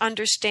must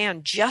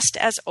understand just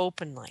as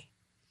openly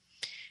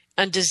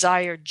and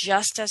desire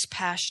just as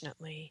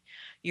passionately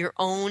your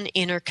own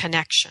inner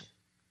connection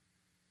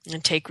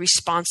and take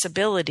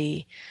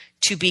responsibility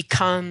to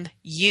become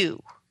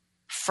you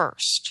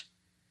first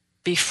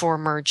before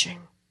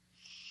merging.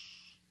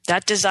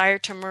 That desire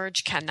to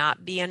merge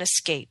cannot be an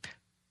escape.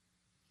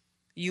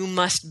 You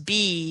must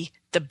be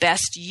the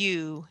best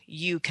you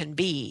can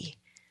be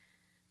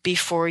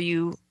before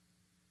you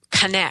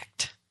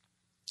connect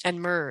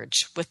and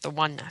merge with the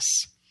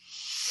oneness.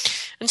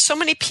 And so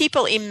many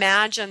people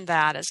imagine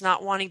that as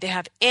not wanting to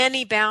have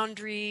any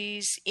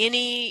boundaries,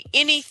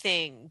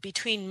 anything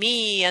between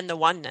me and the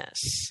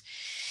oneness.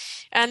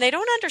 And they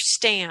don't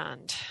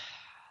understand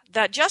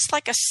that just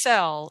like a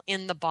cell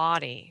in the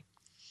body,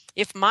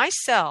 if our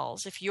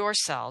cells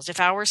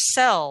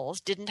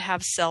didn't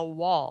have cell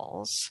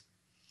walls,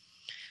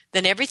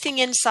 then everything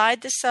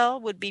inside the cell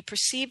would be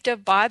perceived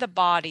of by the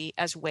body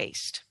as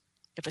waste.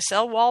 If a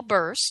cell wall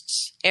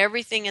bursts,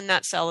 everything in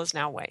that cell is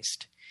now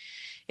waste.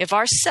 If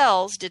our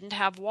cells didn't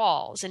have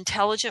walls,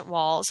 intelligent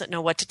walls that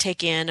know what to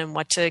take in and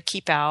what to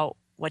keep out,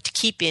 what to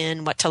keep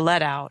in, what to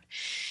let out,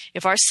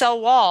 if our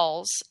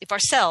cells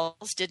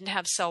didn't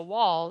have cell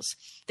walls,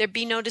 there'd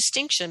be no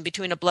distinction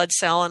between a blood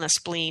cell and a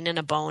spleen and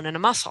a bone and a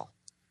muscle,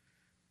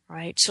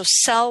 right? So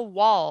cell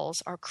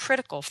walls are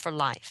critical for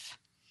life.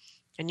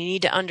 And you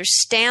need to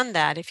understand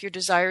that if your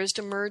desire is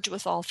to merge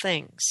with all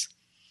things,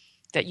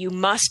 that you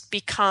must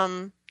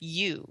become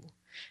you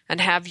and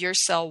have your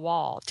cell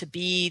wall to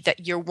be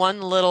that you're one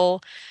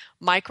little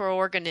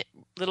micro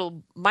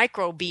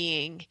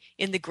being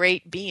in the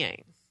great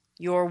being.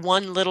 You're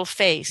one little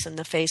face in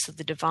the face of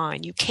the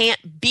divine. You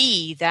can't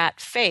be that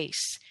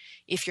face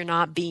if you're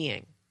not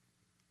being.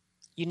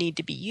 You need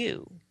to be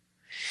you.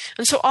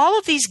 And so all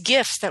of these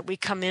gifts that we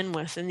come in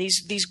with and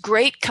these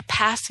great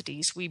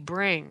capacities we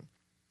bring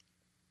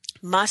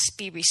must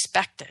be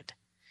respected.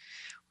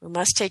 We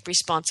must take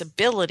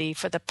responsibility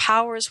for the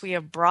powers we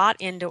have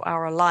brought into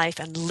our life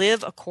and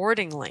live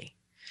accordingly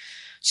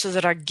so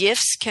that our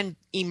gifts can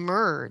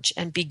emerge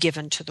and be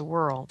given to the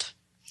world.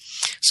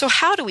 So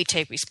how do we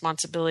take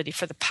responsibility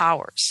for the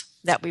powers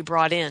that we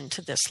brought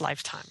into this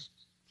lifetime?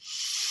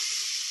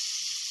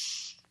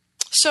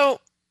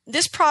 So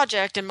this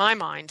project, in my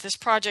mind, this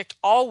project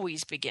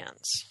always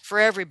begins for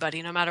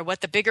everybody, no matter what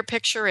the bigger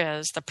picture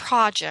is, the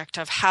project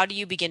of how do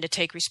you begin to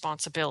take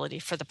responsibility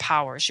for the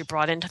powers you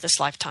brought into this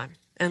lifetime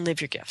and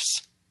live your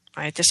gifts,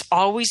 right? This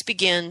always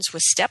begins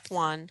with step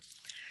one,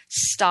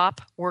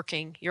 stop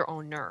working your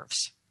own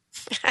nerves.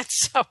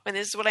 And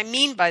this is what I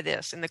mean by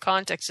this in the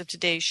context of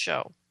today's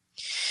show.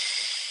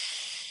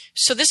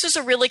 So this is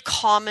a really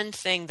common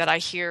thing that I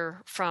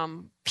hear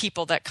from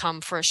people that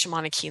come for a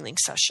shamanic healing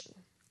session.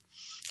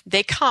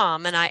 They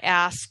come and I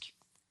ask,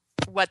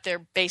 what their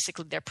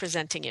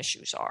presenting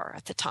issues are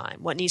at the time,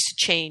 what needs to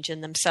change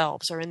in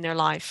themselves or in their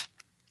life.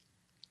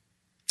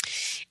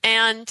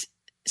 And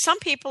some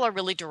people are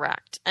really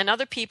direct, and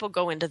other people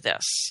go into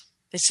this.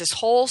 It's this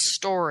whole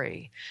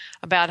story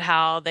about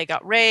how they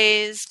got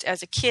raised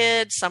as a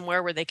kid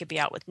somewhere where they could be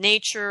out with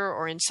nature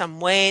or in some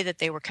way that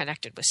they were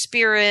connected with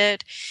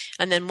spirit.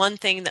 And then one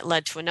thing that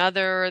led to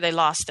another, they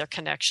lost their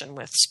connection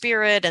with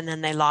spirit, and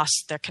then they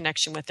lost their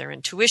connection with their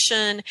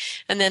intuition.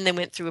 And then they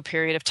went through a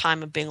period of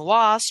time of being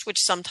lost,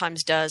 which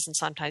sometimes does and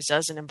sometimes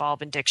doesn't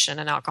involve addiction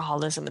and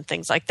alcoholism and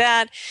things like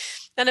that.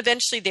 And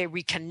eventually they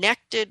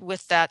reconnected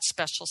with that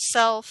special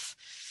self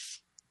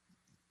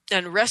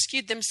and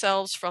rescued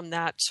themselves from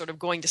that sort of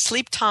going to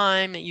sleep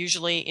time,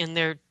 usually in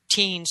their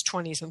teens,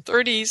 20s, and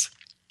 30s.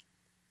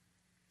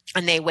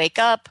 And they wake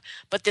up,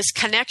 but this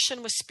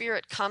connection with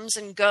spirit comes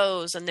and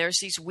goes, and there's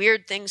these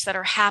weird things that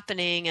are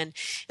happening, and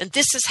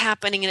this is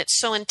happening, and it's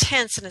so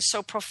intense and it's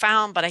so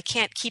profound, but I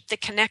can't keep the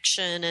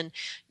connection, and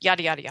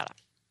yada, yada, yada.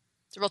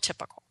 It's real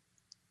typical.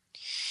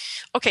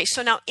 Okay,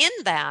 so now in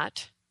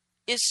that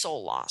is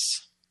soul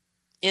loss.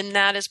 In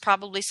that is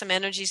probably some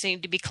energies that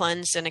need to be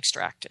cleansed and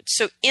extracted.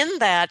 So in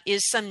that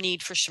is some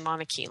need for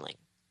shamanic healing,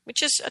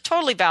 which is a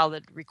totally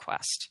valid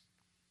request.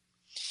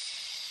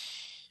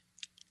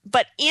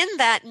 But in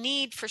that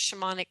need for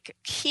shamanic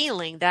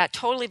healing, that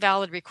totally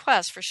valid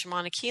request for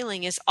shamanic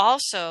healing is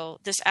also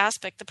this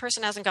aspect, the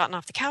person hasn't gotten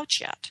off the couch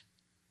yet.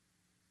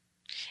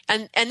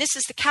 And this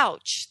is the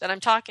couch that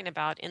I'm talking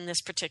about in this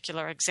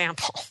particular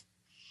example,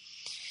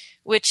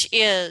 which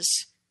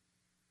is,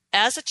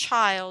 as a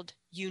child,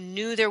 you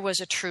knew there was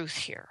a truth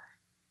here.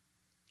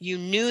 You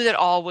knew that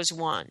all was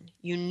one.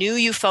 You knew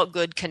you felt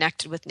good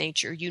connected with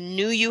nature. You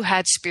knew you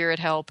had spirit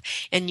help,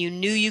 and you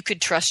knew you could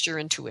trust your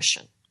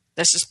intuition.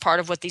 This is part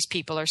of what these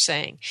people are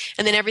saying.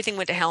 And then everything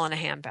went to hell in a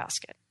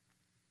handbasket.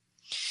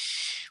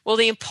 Well,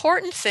 the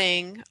important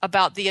thing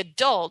about the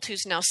adult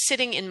who's now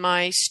sitting in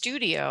my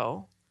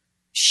studio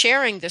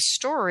sharing this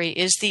story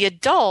is the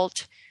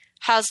adult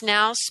has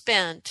now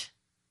spent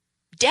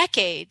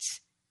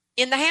decades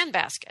in the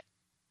handbasket.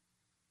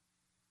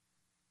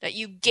 That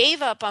you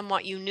gave up on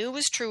what you knew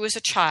was true as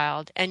a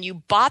child, and you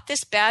bought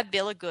this bad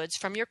bill of goods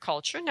from your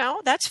culture. Now,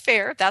 that's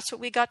fair. That's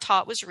what we got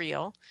taught was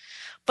real.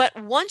 But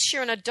once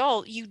you're an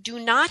adult, you do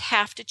not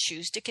have to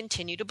choose to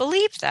continue to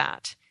believe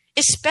that,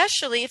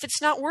 especially if it's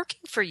not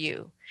working for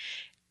you.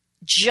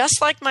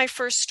 Just like my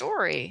first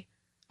story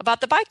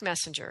about the bike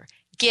messenger.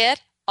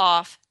 Get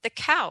off the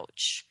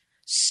couch.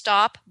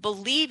 Stop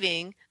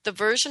believing the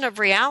version of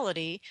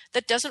reality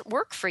that doesn't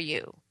work for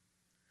you.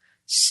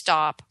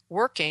 Stop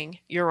working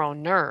your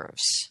own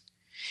nerves.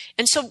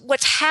 And so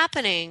what's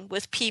happening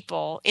with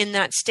people in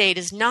that state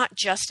is not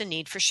just a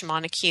need for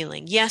shamanic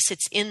healing. Yes,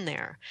 it's in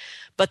there.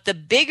 But the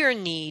bigger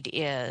need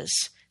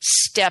is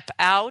step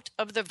out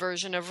of the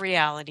version of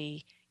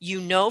reality you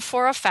know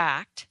for a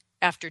fact,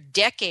 after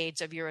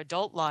decades of your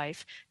adult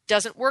life,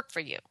 doesn't work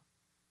for you.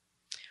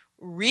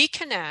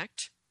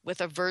 Reconnect with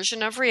a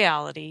version of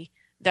reality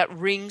that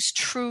rings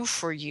true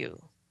for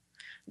you,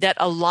 that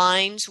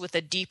aligns with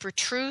a deeper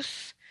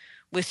truth,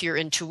 with your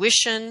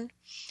intuition,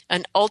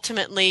 and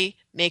ultimately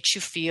makes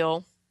you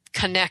feel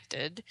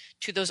connected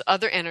to those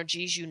other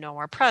energies you know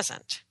are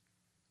present.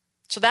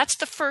 So that's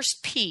the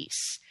first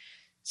piece.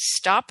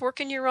 Stop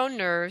working your own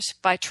nerves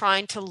by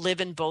trying to live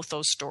in both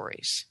those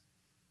stories.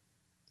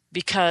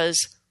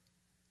 Because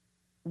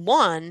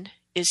one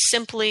is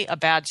simply a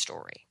bad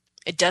story.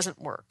 It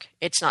doesn't work.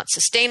 It's not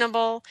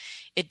sustainable.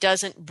 It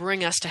doesn't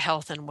bring us to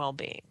health and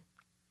well-being.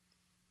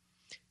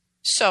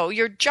 So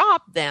your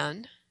job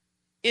then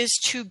is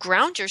to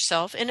ground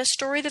yourself in a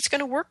story that's going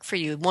to work for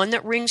you, one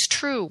that rings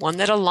true, one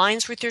that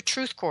aligns with your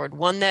truth cord,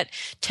 one that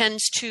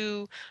tends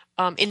to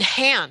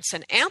enhance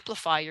and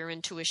amplify your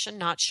intuition,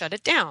 not shut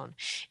it down,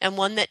 and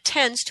one that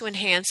tends to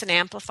enhance and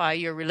amplify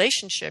your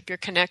relationship, your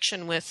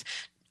connection with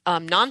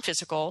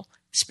non-physical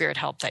spirit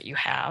help that you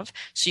have,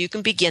 so you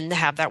can begin to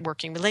have that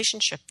working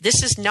relationship.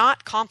 This is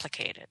not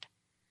complicated.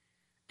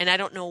 And I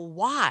don't know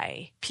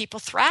why people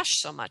thrash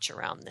so much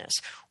around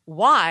this.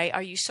 Why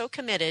are you so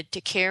committed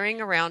to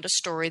carrying around a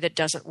story that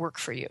doesn't work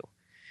for you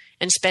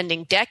and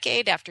spending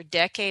decade after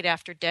decade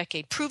after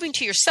decade proving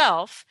to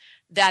yourself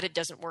that it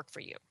doesn't work for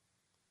you?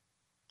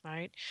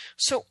 Right?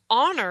 So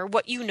honor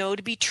what you know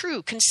to be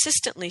true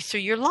consistently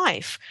through your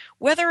life,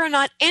 whether or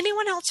not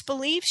anyone else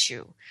believes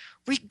you,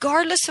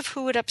 regardless of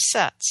who it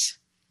upsets.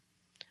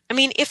 I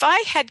mean, if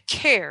I had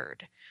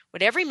cared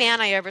what every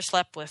man I ever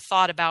slept with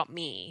thought about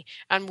me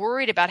and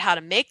worried about how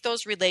to make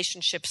those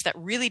relationships that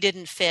really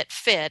didn't fit,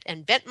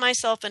 and bent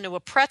myself into a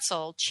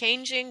pretzel,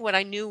 changing what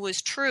I knew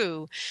was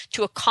true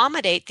to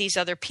accommodate these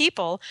other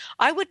people,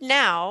 I would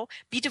now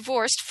be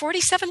divorced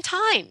 47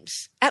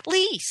 times, at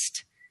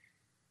least.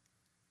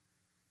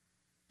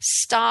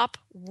 Stop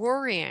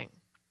worrying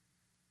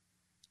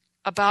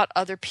about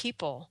other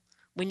people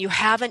when you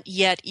haven't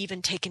yet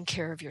even taken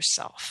care of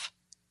yourself.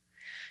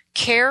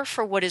 Care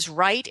for what is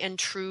right and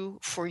true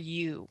for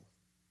you.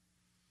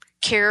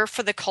 Care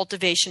for the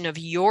cultivation of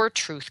your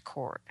truth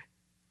cord.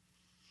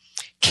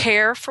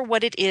 Care for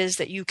what it is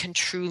that you can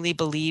truly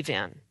believe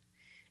in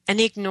and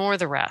ignore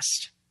the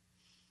rest.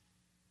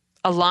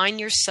 Align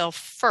yourself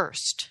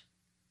first.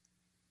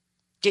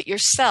 Get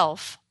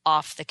yourself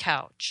off the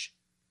couch.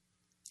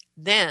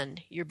 Then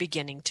you're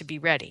beginning to be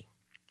ready.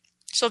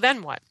 So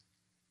then what?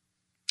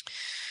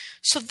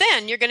 So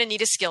then you're going to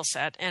need a skill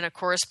set and a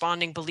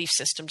corresponding belief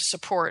system to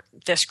support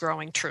this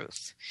growing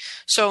truth.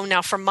 So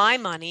now for my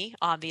money,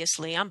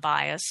 obviously I'm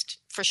biased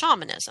for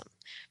shamanism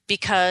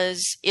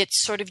because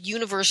it's sort of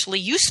universally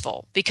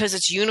useful, because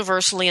it's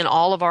universally in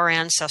all of our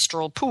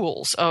ancestral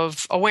pools of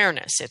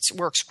awareness. It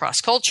works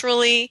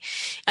cross-culturally,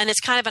 and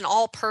it's kind of an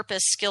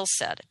all-purpose skill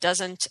set. It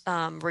doesn't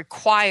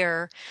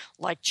require,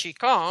 like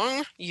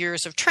Qigong,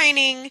 years of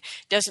training,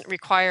 doesn't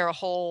require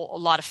a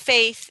lot of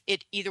faith.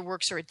 It either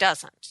works or it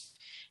doesn't.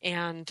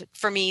 And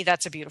for me,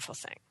 that's a beautiful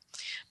thing.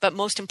 But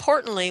most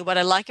importantly, what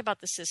I like about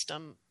the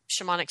system,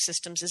 shamanic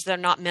systems, is they're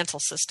not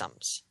mental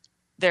systems.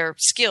 They're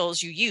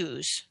skills you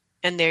use,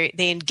 and they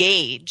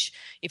engage.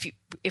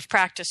 If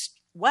practiced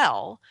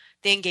well,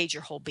 they engage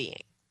your whole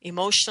being,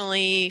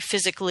 emotionally,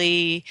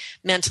 physically,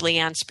 mentally,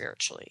 and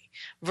spiritually,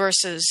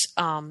 versus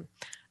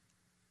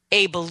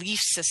a belief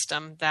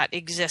system that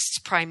exists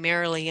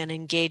primarily and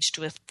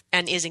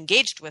is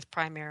engaged with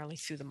primarily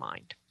through the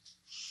mind.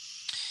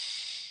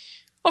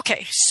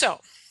 Okay, so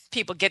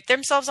people get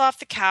themselves off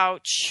the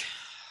couch.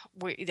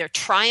 They're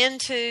trying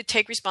to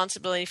take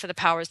responsibility for the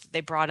powers that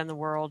they brought in the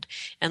world.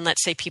 And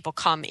let's say people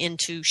come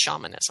into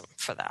shamanism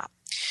for that.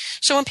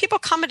 So when people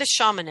come into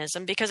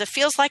shamanism, because it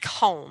feels like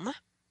home,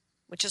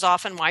 which is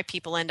often why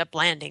people end up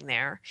landing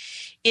there,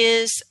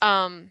 is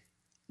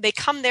they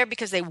come there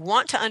because they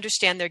want to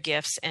understand their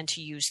gifts and to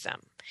use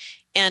them.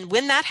 And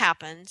when that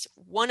happens,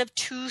 one of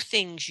two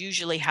things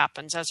usually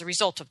happens as a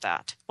result of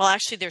that. Well,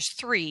 actually, there's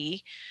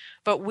three.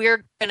 But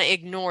we're going to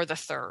ignore the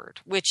third,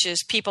 which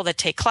is people that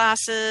take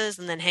classes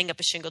and then hang up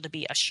a shingle to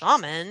be a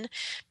shaman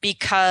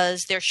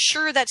because they're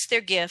sure that's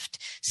their gift,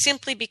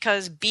 simply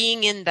because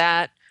being in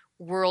that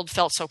world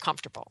felt so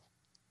comfortable.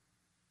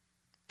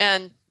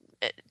 And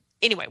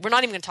anyway, we're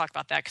not even going to talk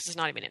about that because it's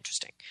not even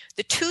interesting.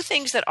 The two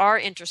things that are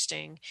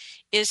interesting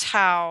is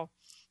how,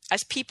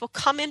 as people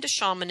come into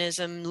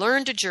shamanism,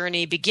 learn to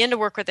journey, begin to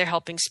work with their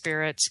helping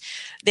spirits,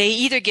 they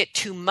either get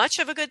too much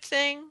of a good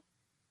thing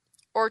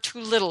or too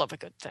little of a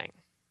good thing,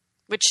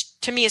 which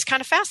to me is kind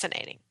of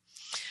fascinating.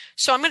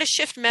 So I'm going to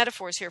shift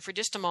metaphors here for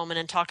just a moment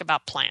and talk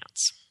about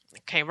plants.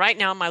 Okay, right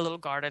now in my little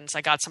gardens,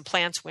 I got some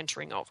plants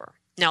wintering over.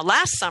 Now,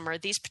 last summer,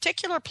 these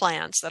particular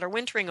plants that are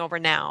wintering over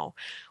now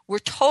were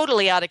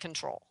totally out of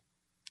control,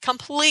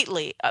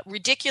 completely,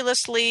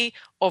 ridiculously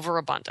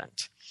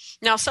overabundant.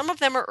 Now, some of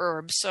them are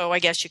herbs, so I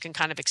guess you can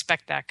kind of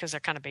expect that because they're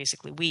kind of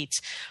basically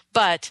weeds,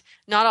 but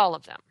not all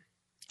of them.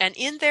 And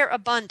in their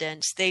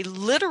abundance, they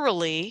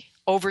literally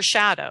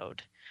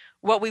overshadowed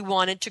what we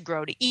wanted to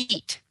grow to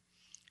eat.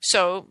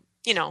 So,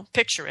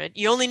 picture it.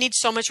 You only need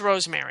so much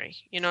rosemary.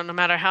 No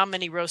matter how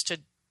many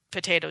roasted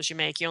potatoes you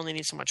make, you only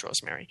need so much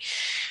rosemary.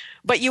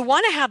 But you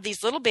want to have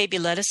these little baby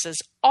lettuces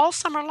all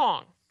summer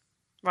long,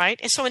 right?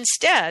 And so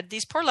instead,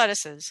 these poor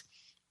lettuces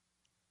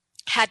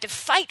had to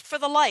fight for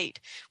the light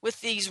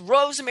with these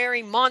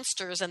rosemary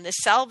monsters and the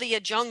salvia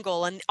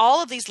jungle and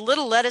all of these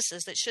little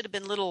lettuces that should have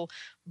been little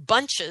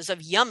bunches of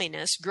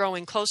yumminess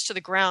growing close to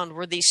the ground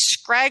were these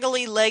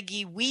scraggly,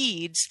 leggy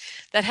weeds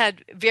that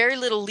had very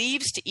little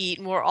leaves to eat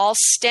and were all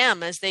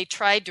stem as they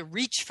tried to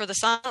reach for the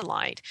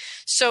sunlight.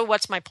 So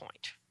what's my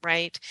point?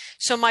 Right?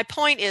 So my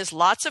point is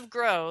lots of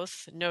growth,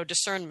 no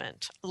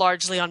discernment,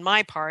 largely on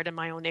my part and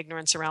my own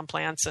ignorance around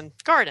plants and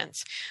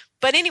gardens.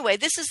 But anyway,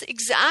 this is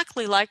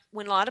exactly like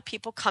when a lot of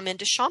people come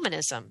into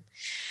shamanism,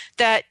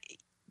 that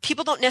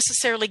people don't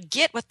necessarily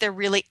get what they're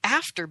really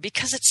after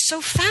because it's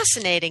so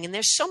fascinating and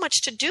there's so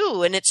much to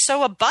do and it's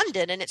so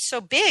abundant and it's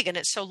so big and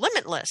it's so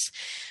limitless.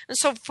 And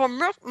so for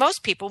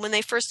most people, when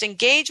they first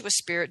engage with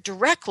spirit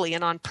directly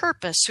and on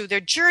purpose through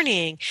their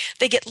journeying,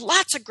 they get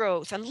lots of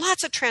growth and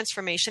lots of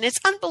transformation. It's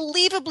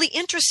unbelievably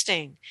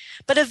interesting.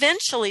 But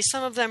eventually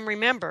some of them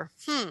remember,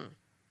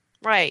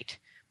 right,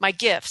 my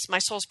gifts, my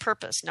soul's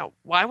purpose. Now,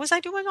 why was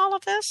I doing all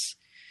of this?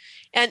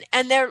 And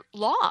they're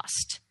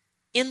lost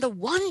in the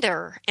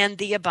wonder and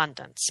the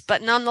abundance,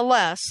 but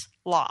nonetheless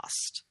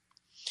lost.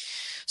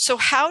 So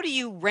how do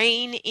you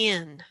rein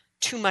in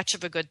too much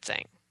of a good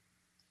thing?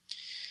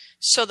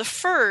 So the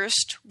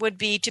first would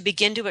be to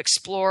begin to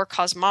explore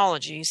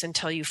cosmologies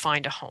until you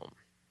find a home.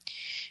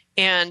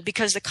 And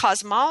because the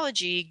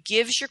cosmology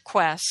gives your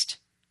quest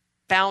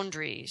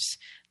boundaries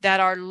that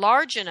are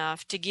large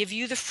enough to give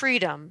you the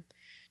freedom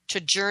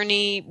to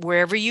journey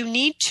wherever you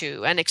need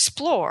to and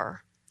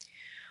explore,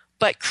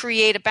 but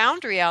create a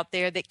boundary out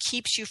there that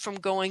keeps you from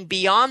going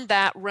beyond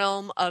that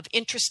realm of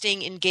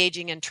interesting,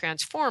 engaging, and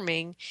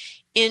transforming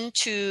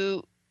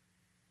into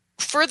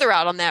further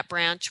out on that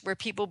branch where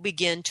people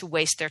begin to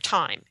waste their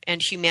time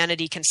and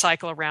humanity can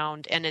cycle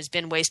around and has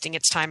been wasting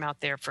its time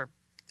out there for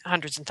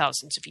hundreds and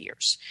thousands of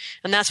years.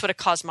 And that's what a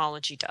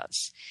cosmology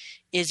does,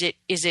 is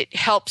it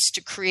helps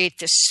to create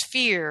this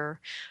sphere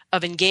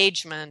of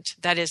engagement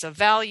that is of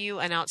value,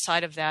 and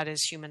outside of that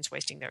is humans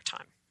wasting their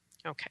time.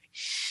 Okay.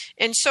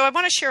 And so I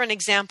want to share an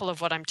example of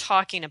what I'm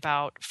talking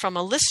about from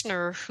a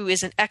listener who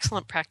is an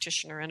excellent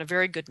practitioner and a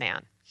very good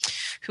man,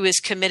 who is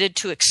committed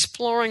to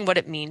exploring what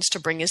it means to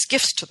bring his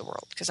gifts to the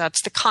world, because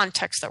that's the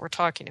context that we're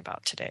talking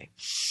about today.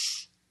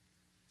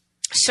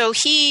 So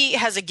he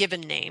has a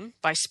given name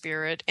by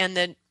Spirit, and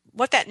then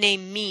what that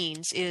name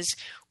means is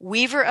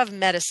weaver of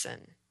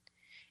medicine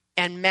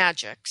and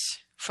magics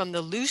from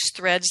the loose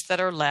threads that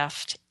are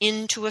left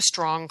into a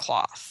strong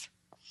cloth.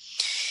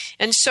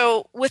 And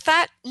so with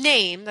that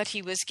name that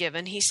he was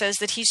given, he says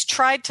that he's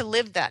tried to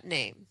live that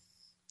name,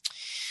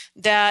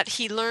 that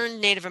he learned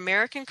Native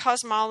American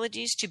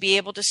cosmologies to be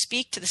able to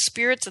speak to the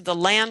spirits of the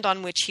land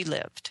on which he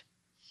lived,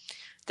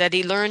 that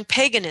he learned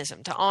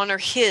paganism to honor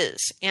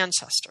his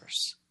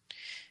ancestors,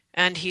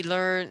 and he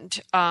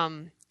learned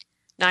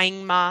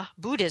Nyingma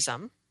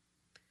Buddhism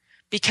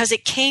because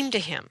it came to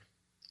him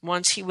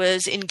once he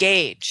was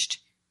engaged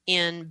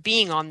in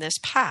being on this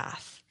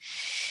path.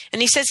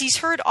 And he says he's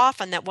heard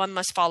often that one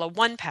must follow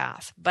one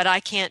path, but I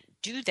can't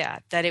do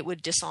that it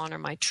would dishonor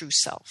my true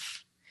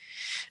self.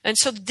 And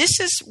so this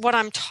is what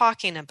I'm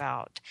talking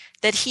about,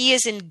 that he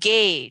is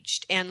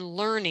engaged and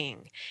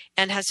learning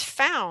and has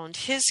found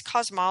his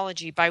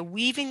cosmology by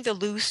weaving the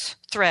loose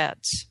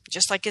threads,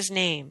 just like his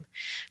name,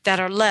 that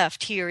are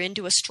left here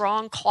into a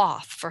strong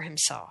cloth for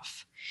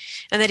himself.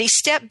 And that he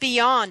stepped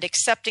beyond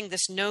accepting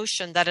this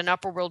notion that an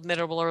upper world,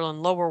 middle world,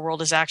 and lower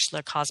world is actually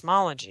a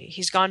cosmology.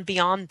 He's gone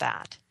beyond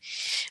that.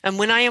 And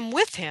when I am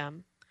with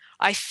him,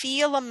 I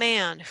feel a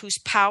man whose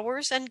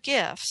powers and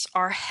gifts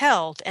are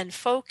held and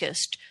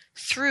focused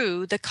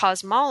through the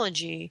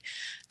cosmology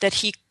that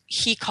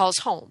he calls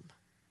home.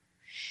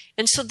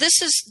 And so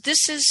this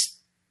is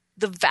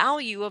the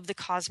value of the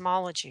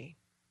cosmology,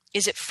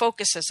 is it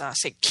focuses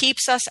us. It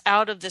keeps us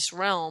out of this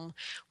realm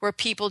where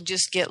people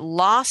just get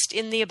lost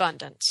in the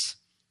abundance,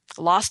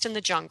 lost in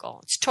the jungle.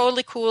 It's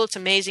totally cool. It's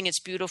amazing. It's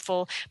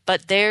beautiful,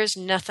 but there's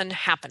nothing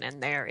happening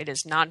there. It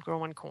is not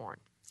growing corn.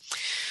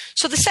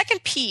 So the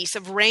second piece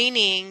of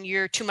reining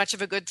your too much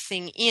of a good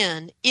thing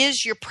in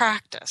is your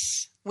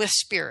practice with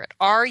Spirit.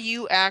 Are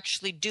you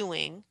actually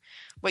doing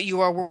what you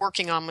are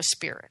working on with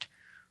Spirit?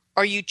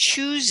 Are you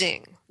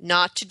choosing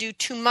not to do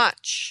too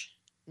much,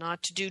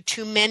 not to do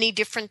too many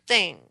different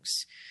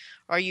things?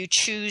 Are you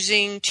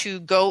choosing to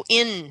go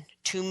in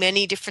too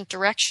many different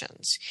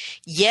directions?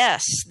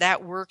 Yes,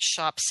 that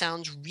workshop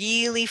sounds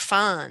really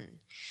fun.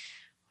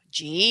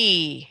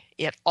 Gee,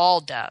 it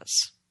all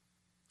does.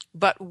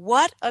 But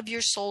what of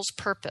your soul's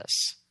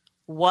purpose?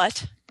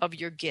 What of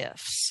your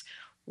gifts?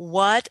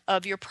 What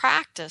of your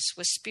practice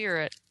with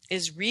Spirit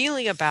is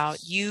really about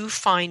you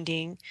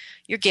finding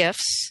your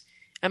gifts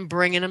and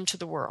bringing them to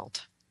the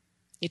world?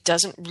 It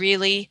doesn't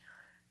really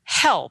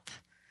help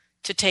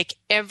to take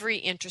every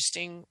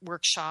interesting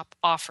workshop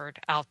offered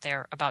out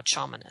there about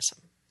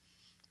shamanism.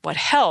 What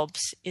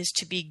helps is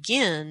to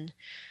begin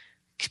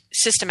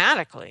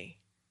systematically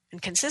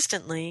and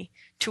consistently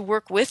to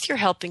work with your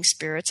helping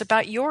spirits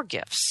about your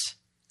gifts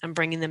and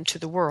bringing them to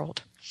the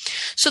world.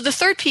 So the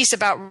third piece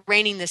about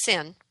reining this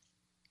in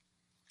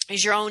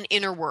is your own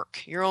inner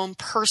work, your own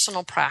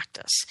personal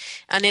practice.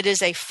 And it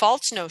is a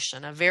false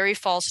notion, a very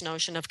false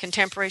notion of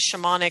contemporary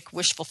shamanic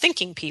wishful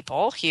thinking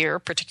people here,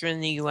 particularly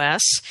in the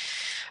U.S.,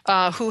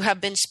 who have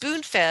been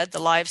spoon-fed the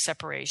lie of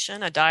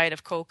separation, a diet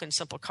of Coke and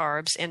simple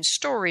carbs, and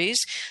stories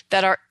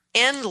that are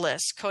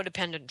endless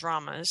codependent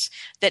dramas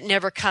that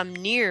never come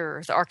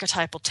near the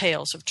archetypal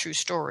tales of true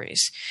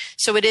stories.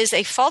 So it is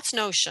a false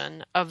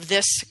notion of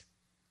this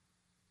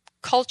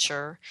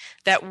culture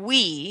that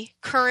we,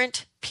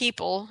 current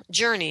people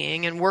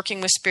journeying and working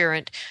with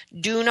Spirit,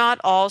 do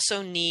not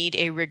also need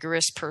a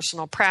rigorous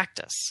personal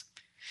practice.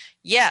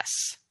 Yes,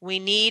 we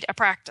need a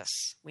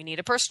practice. We need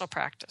a personal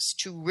practice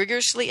to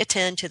rigorously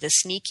attend to the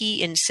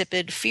sneaky,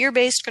 insipid,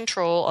 fear-based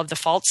control of the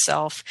false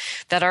self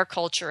that our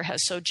culture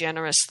has so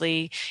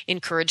generously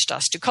encouraged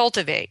us to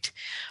cultivate.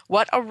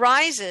 What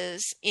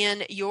arises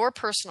in your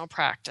personal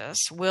practice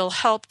will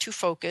help to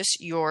focus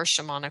your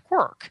shamanic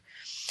work.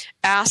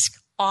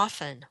 Ask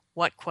often,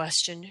 what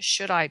question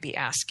should I be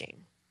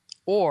asking?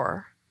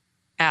 Or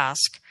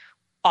ask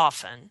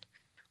often,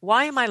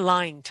 why am I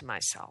lying to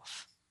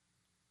myself?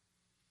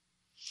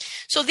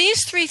 So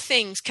these three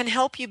things can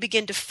help you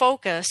begin to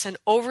focus an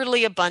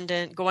overly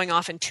abundant, going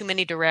off in too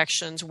many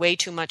directions, way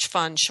too much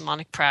fun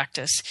shamanic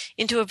practice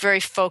into a very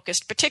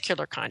focused,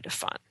 particular kind of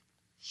fun.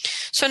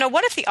 So now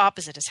what if the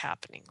opposite is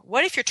happening?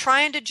 What if you're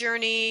trying to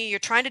journey, you're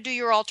trying to do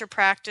your altar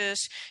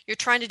practice, you're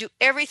trying to do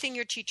everything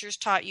your teachers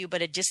taught you,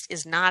 but it just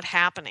is not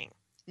happening?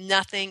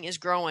 Nothing is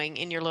growing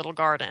in your little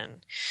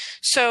garden.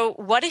 So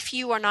what if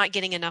you are not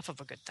getting enough of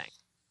a good thing?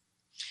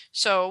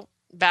 So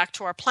back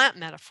to our plant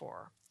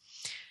metaphor.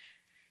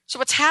 So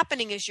what's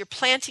happening is you're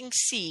planting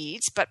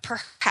seeds, but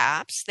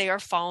perhaps they are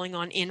falling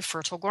on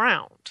infertile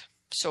ground.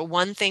 So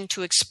one thing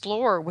to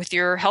explore with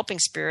your helping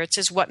spirits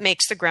is what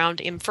makes the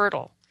ground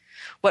infertile.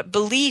 What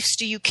beliefs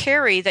do you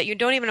carry that you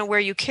don't even know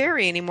where you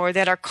carry anymore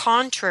that are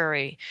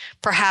contrary,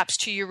 perhaps,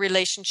 to your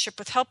relationship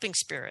with helping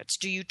spirits?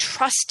 Do you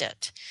trust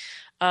it?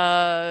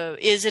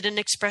 Is it an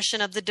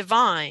expression of the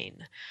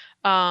divine?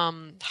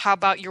 How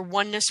about your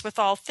oneness with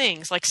all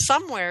things? Like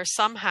somewhere,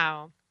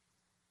 somehow,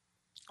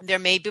 there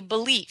may be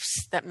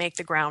beliefs that make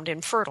the ground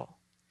infertile.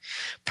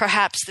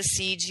 Perhaps the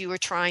seeds you are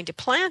trying to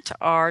plant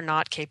are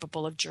not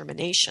capable of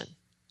germination.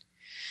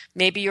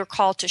 Maybe your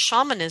call to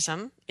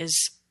shamanism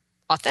is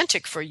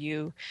authentic for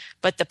you,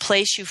 but the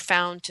place you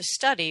found to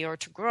study or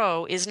to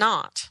grow is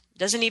not.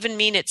 Doesn't even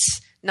mean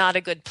it's not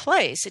a good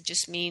place. It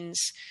just means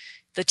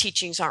the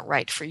teachings aren't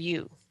right for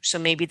you. So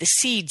maybe the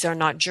seeds are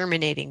not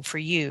germinating for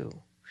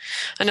you.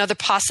 Another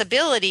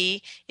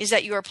possibility is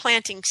that you are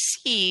planting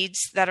seeds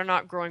that are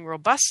not growing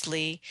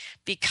robustly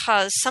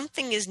because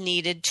something is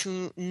needed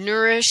to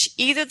nourish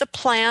either the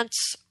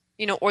plants,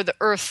 or the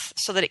earth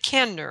so that it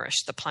can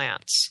nourish the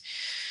plants.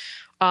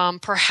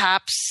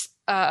 Perhaps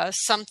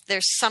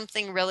there's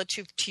something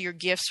relative to your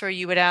gifts where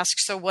you would ask,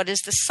 so what is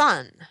the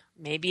sun?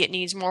 Maybe it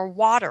needs more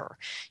water.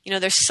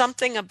 There's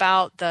something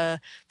about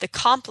the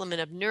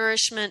complement of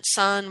nourishment,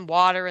 sun,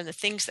 water, and the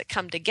things that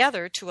come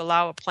together to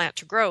allow a plant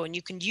to grow. And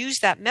you can use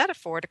that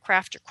metaphor to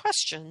craft your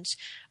questions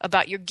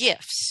about your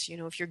gifts.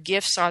 If your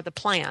gifts are the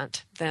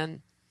plant,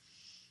 then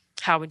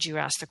how would you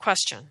ask the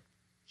question?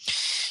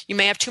 You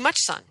may have too much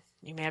sun.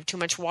 You may have too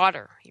much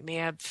water. You may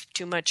have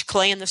too much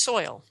clay in the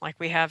soil, like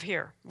we have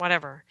here,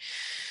 whatever.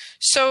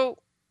 So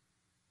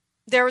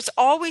there is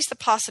always the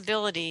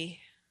possibility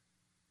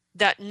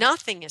that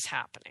nothing is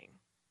happening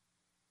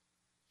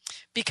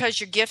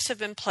because your gifts have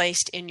been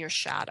placed in your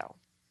shadow,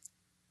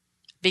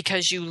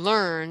 because you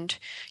learned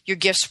your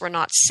gifts were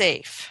not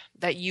safe,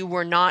 that you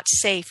were not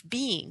safe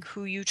being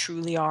who you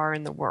truly are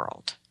in the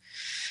world.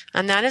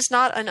 And that is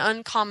not an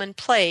uncommon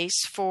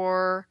place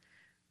for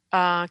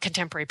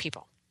contemporary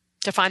people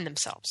to find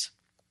themselves.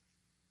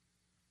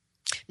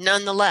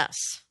 Nonetheless,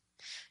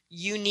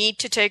 you need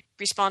to take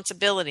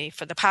responsibility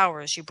for the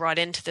powers you brought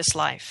into this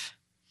life.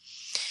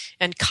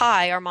 And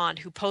Kai Armand,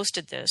 who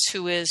posted this,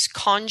 who is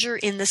Conjure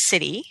in the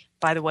City,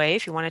 by the way,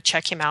 if you want to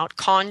check him out,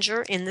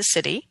 Conjure in the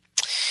City,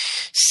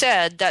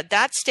 said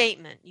that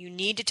statement, you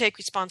need to take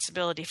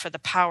responsibility for the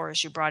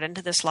powers you brought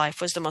into this life,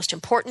 was the most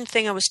important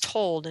thing I was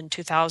told in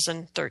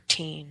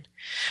 2013,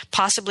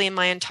 possibly in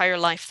my entire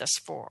life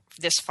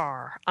this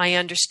far. I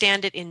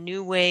understand it in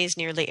new ways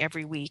nearly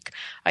every week.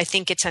 I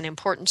think it's an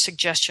important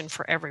suggestion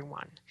for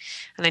everyone.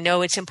 And I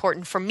know it's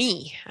important for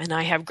me, and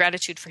I have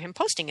gratitude for him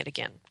posting it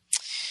again.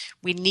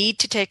 We need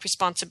to take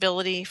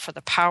responsibility for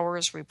the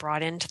powers we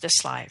brought into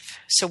this life.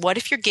 So what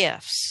if your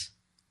gifts,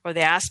 or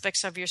the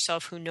aspects of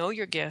yourself who know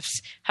your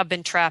gifts, have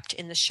been trapped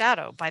in the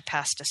shadow by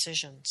past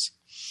decisions?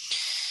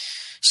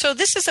 So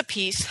this is a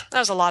piece,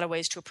 there's a lot of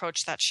ways to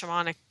approach that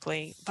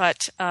shamanically, but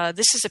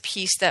this is a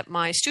piece that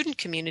my student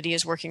community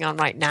is working on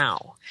right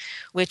now,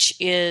 which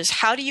is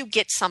how do you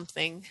get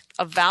something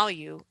of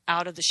value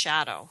out of the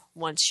shadow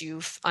once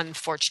you've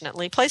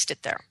unfortunately placed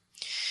it there?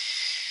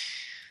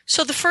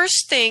 So the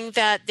first thing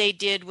that they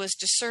did was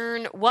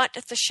discern what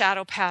the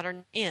shadow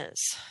pattern is.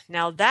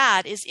 Now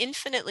that is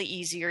infinitely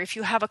easier if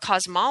you have a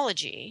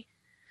cosmology,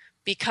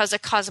 because a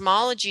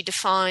cosmology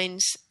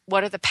defines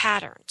what are the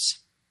patterns.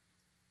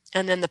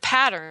 And then the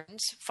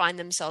patterns find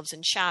themselves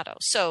in shadow.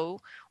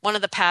 So one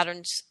of the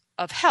patterns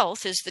of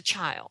health is the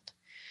child.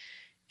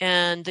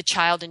 And the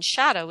child in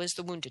shadow is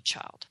the wounded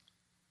child.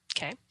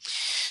 Okay.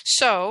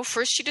 So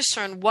first you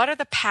discern what are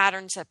the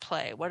patterns at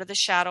play? What are the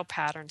shadow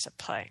patterns at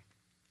play?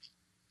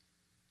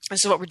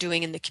 This is what we're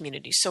doing in the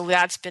community. So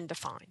that's been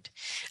defined.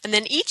 And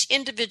then each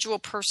individual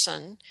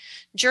person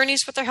journeys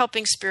with their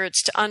helping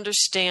spirits to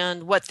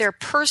understand what their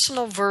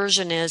personal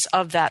version is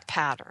of that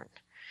pattern.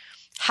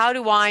 How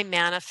do I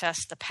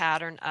manifest the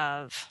pattern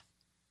of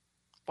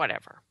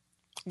whatever,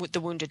 with the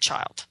wounded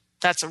child?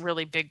 That's a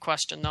really big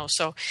question, though.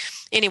 So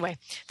anyway,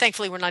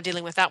 thankfully, we're not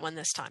dealing with that one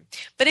this time.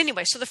 But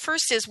anyway, so the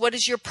first is, what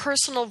is your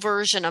personal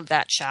version of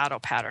that shadow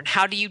pattern?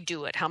 How do you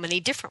do it? How many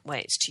different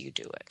ways do you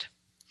do it?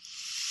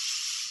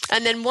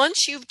 And then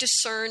once you've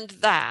discerned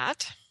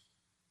that,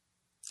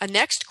 a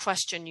next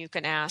question you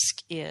can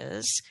ask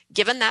is,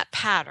 given that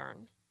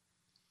pattern,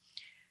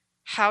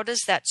 how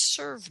does that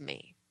serve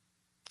me?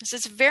 Because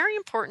it's very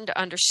important to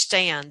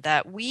understand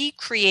that we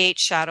create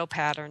shadow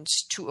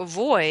patterns to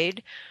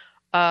avoid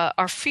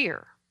our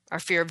fear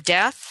of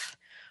death,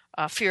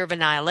 fear of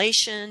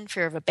annihilation,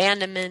 fear of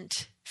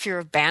abandonment, fear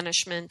of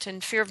banishment,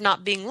 and fear of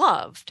not being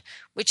loved,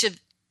 which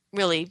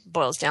really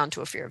boils down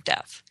to a fear of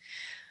death.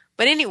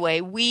 But anyway,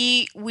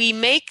 we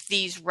make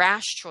these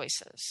rash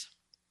choices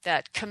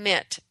that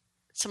commit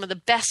some of the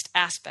best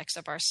aspects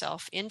of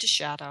ourself into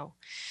shadow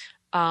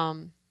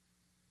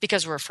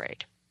because we're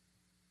afraid,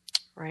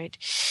 right?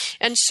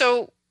 And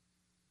so,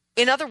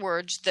 in other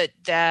words,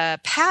 the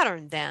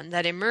pattern then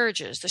that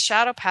emerges, the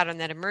shadow pattern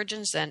that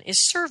emerges then is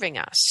serving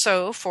us.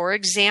 So, for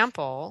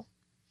example,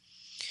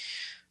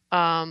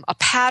 a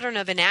pattern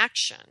of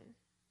inaction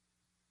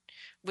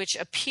which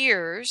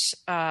appears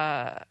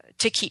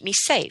to keep me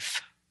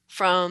safe.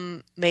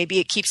 Maybe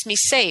it keeps me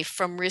safe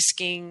from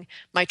risking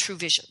my true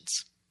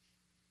visions.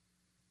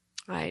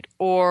 right?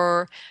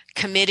 Or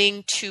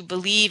committing to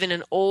believe in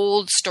an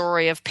old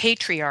story of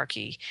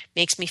patriarchy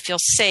makes me feel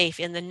safe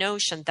in the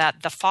notion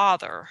that the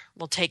Father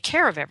will take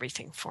care of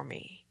everything for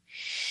me.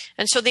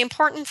 And so the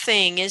important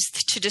thing is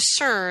to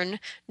discern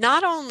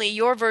not only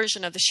your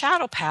version of the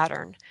shadow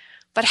pattern,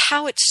 but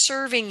how it's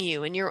serving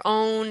you in your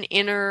own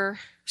inner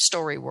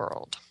story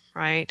world,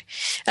 right?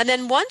 And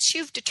then once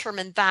you've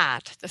determined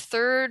that, the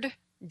third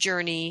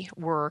journey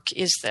work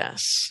is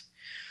this.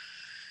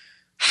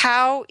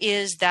 How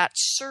is that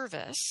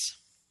service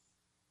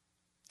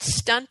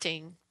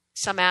stunting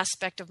some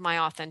aspect of my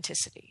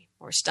authenticity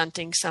or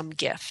stunting some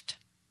gift,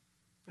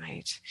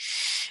 right?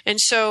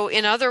 And so,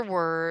 in other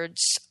words,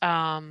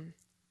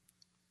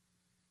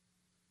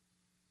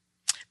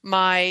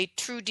 my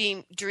true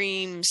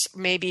dreams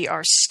maybe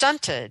are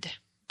stunted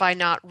by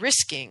not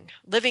risking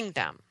living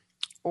them,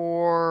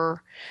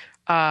 or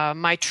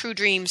my true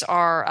dreams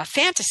are a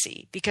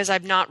fantasy because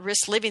I've not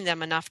risked living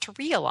them enough to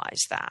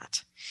realize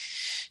that.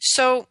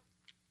 So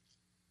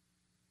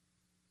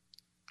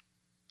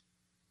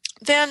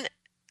then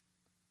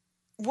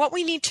what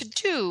we need to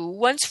do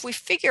once we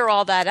figure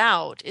all that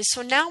out is,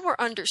 so now we're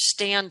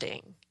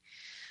understanding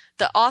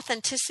the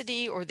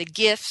authenticity or the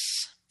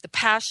gifts, the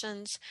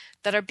passions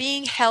that are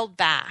being held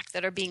back,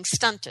 that are being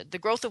stunted, the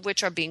growth of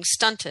which are being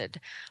stunted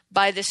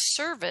by this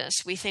service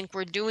we think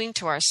we're doing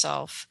to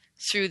ourselves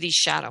through these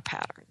shadow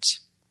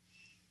patterns.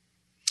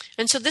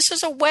 And so this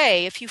is a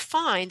way, if you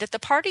find that the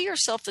part of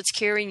yourself that's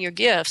carrying your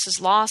gifts is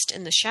lost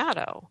in the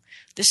shadow,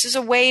 this is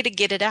a way to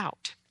get it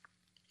out,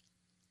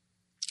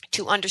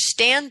 to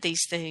understand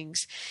these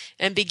things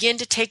and begin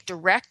to take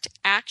direct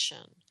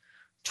action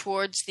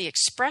towards the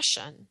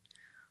expression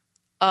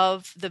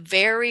of the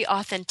very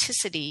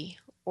authenticity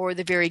or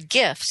the very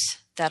gifts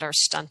that are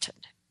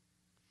stunted.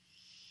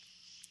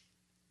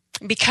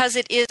 Because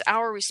it is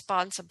our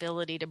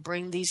responsibility to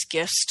bring these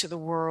gifts to the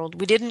world.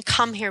 We didn't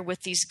come here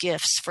with these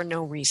gifts for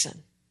no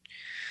reason.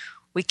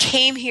 We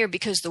came here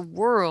because the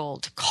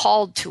world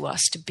called to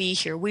us to be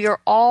here. We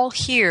are all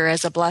here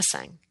as a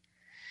blessing,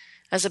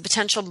 as a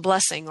potential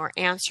blessing or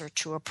answer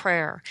to a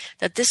prayer,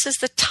 that this is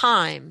the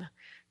time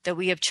that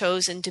we have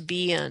chosen to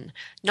be in,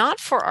 not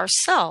for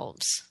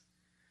ourselves,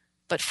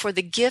 but for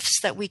the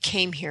gifts that we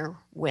came here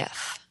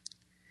with.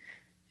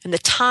 And the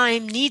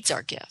time needs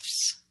our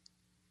gifts.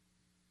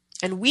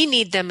 And we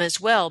need them as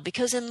well,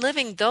 because in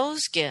living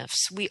those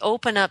gifts, we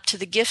open up to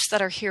the gifts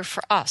that are here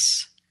for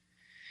us.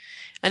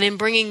 And in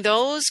bringing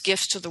those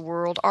gifts to the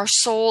world, our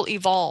soul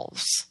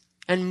evolves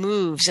and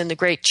moves in the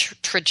great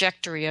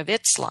trajectory of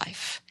its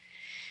life.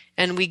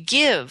 And we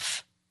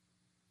give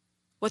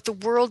what the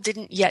world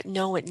didn't yet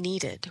know it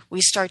needed.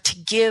 We start to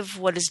give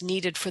what is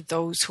needed for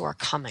those who are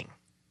coming.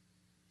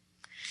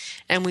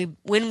 And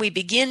when we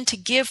begin to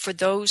give for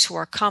those who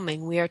are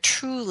coming, we are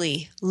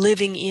truly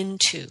living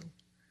into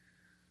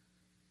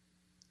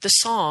the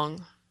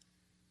song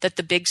that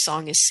the big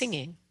song is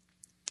singing,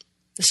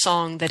 the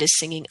song that is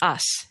singing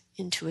us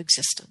into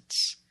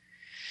existence.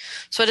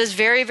 So it is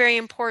very, very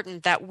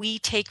important that we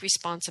take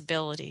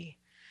responsibility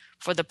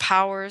for the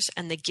powers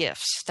and the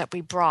gifts that we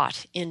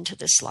brought into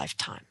this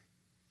lifetime.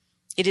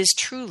 It is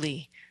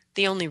truly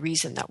the only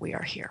reason that we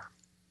are here.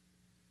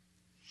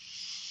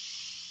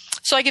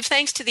 So I give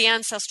thanks to the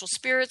ancestral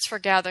spirits for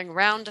gathering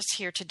around us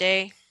here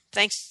today.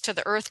 Thanks to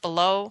the earth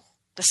below,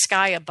 the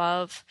sky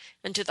above,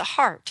 and to the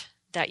heart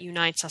that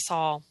unites us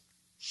all.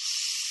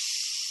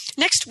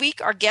 Next week,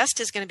 our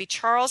guest is going to be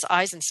Charles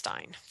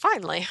Eisenstein.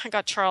 Finally, I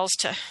got Charles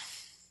to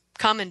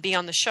come and be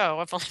on the show.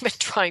 I've only been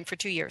trying for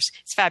 2 years.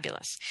 It's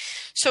fabulous.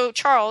 So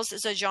Charles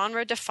is a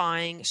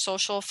genre-defying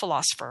social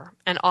philosopher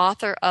and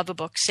author of a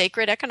book,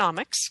 Sacred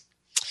Economics,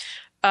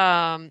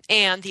 and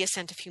The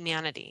Ascent of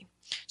Humanity.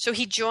 So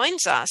he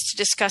joins us to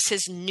discuss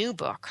his new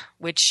book,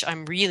 which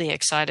I'm really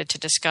excited to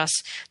discuss,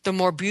 The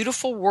More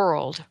Beautiful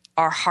World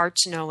Our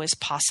Hearts Know Is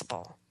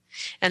Possible.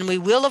 And we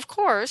will, of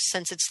course,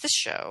 since it's this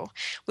show,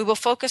 we will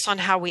focus on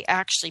how we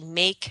actually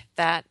make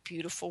that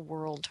beautiful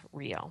world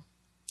real.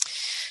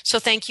 So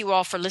thank you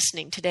all for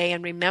listening today.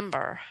 And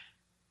remember,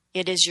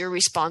 it is your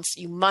response.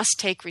 You must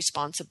take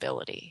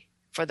responsibility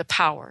for the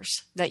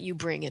powers that you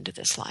bring into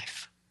this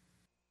life.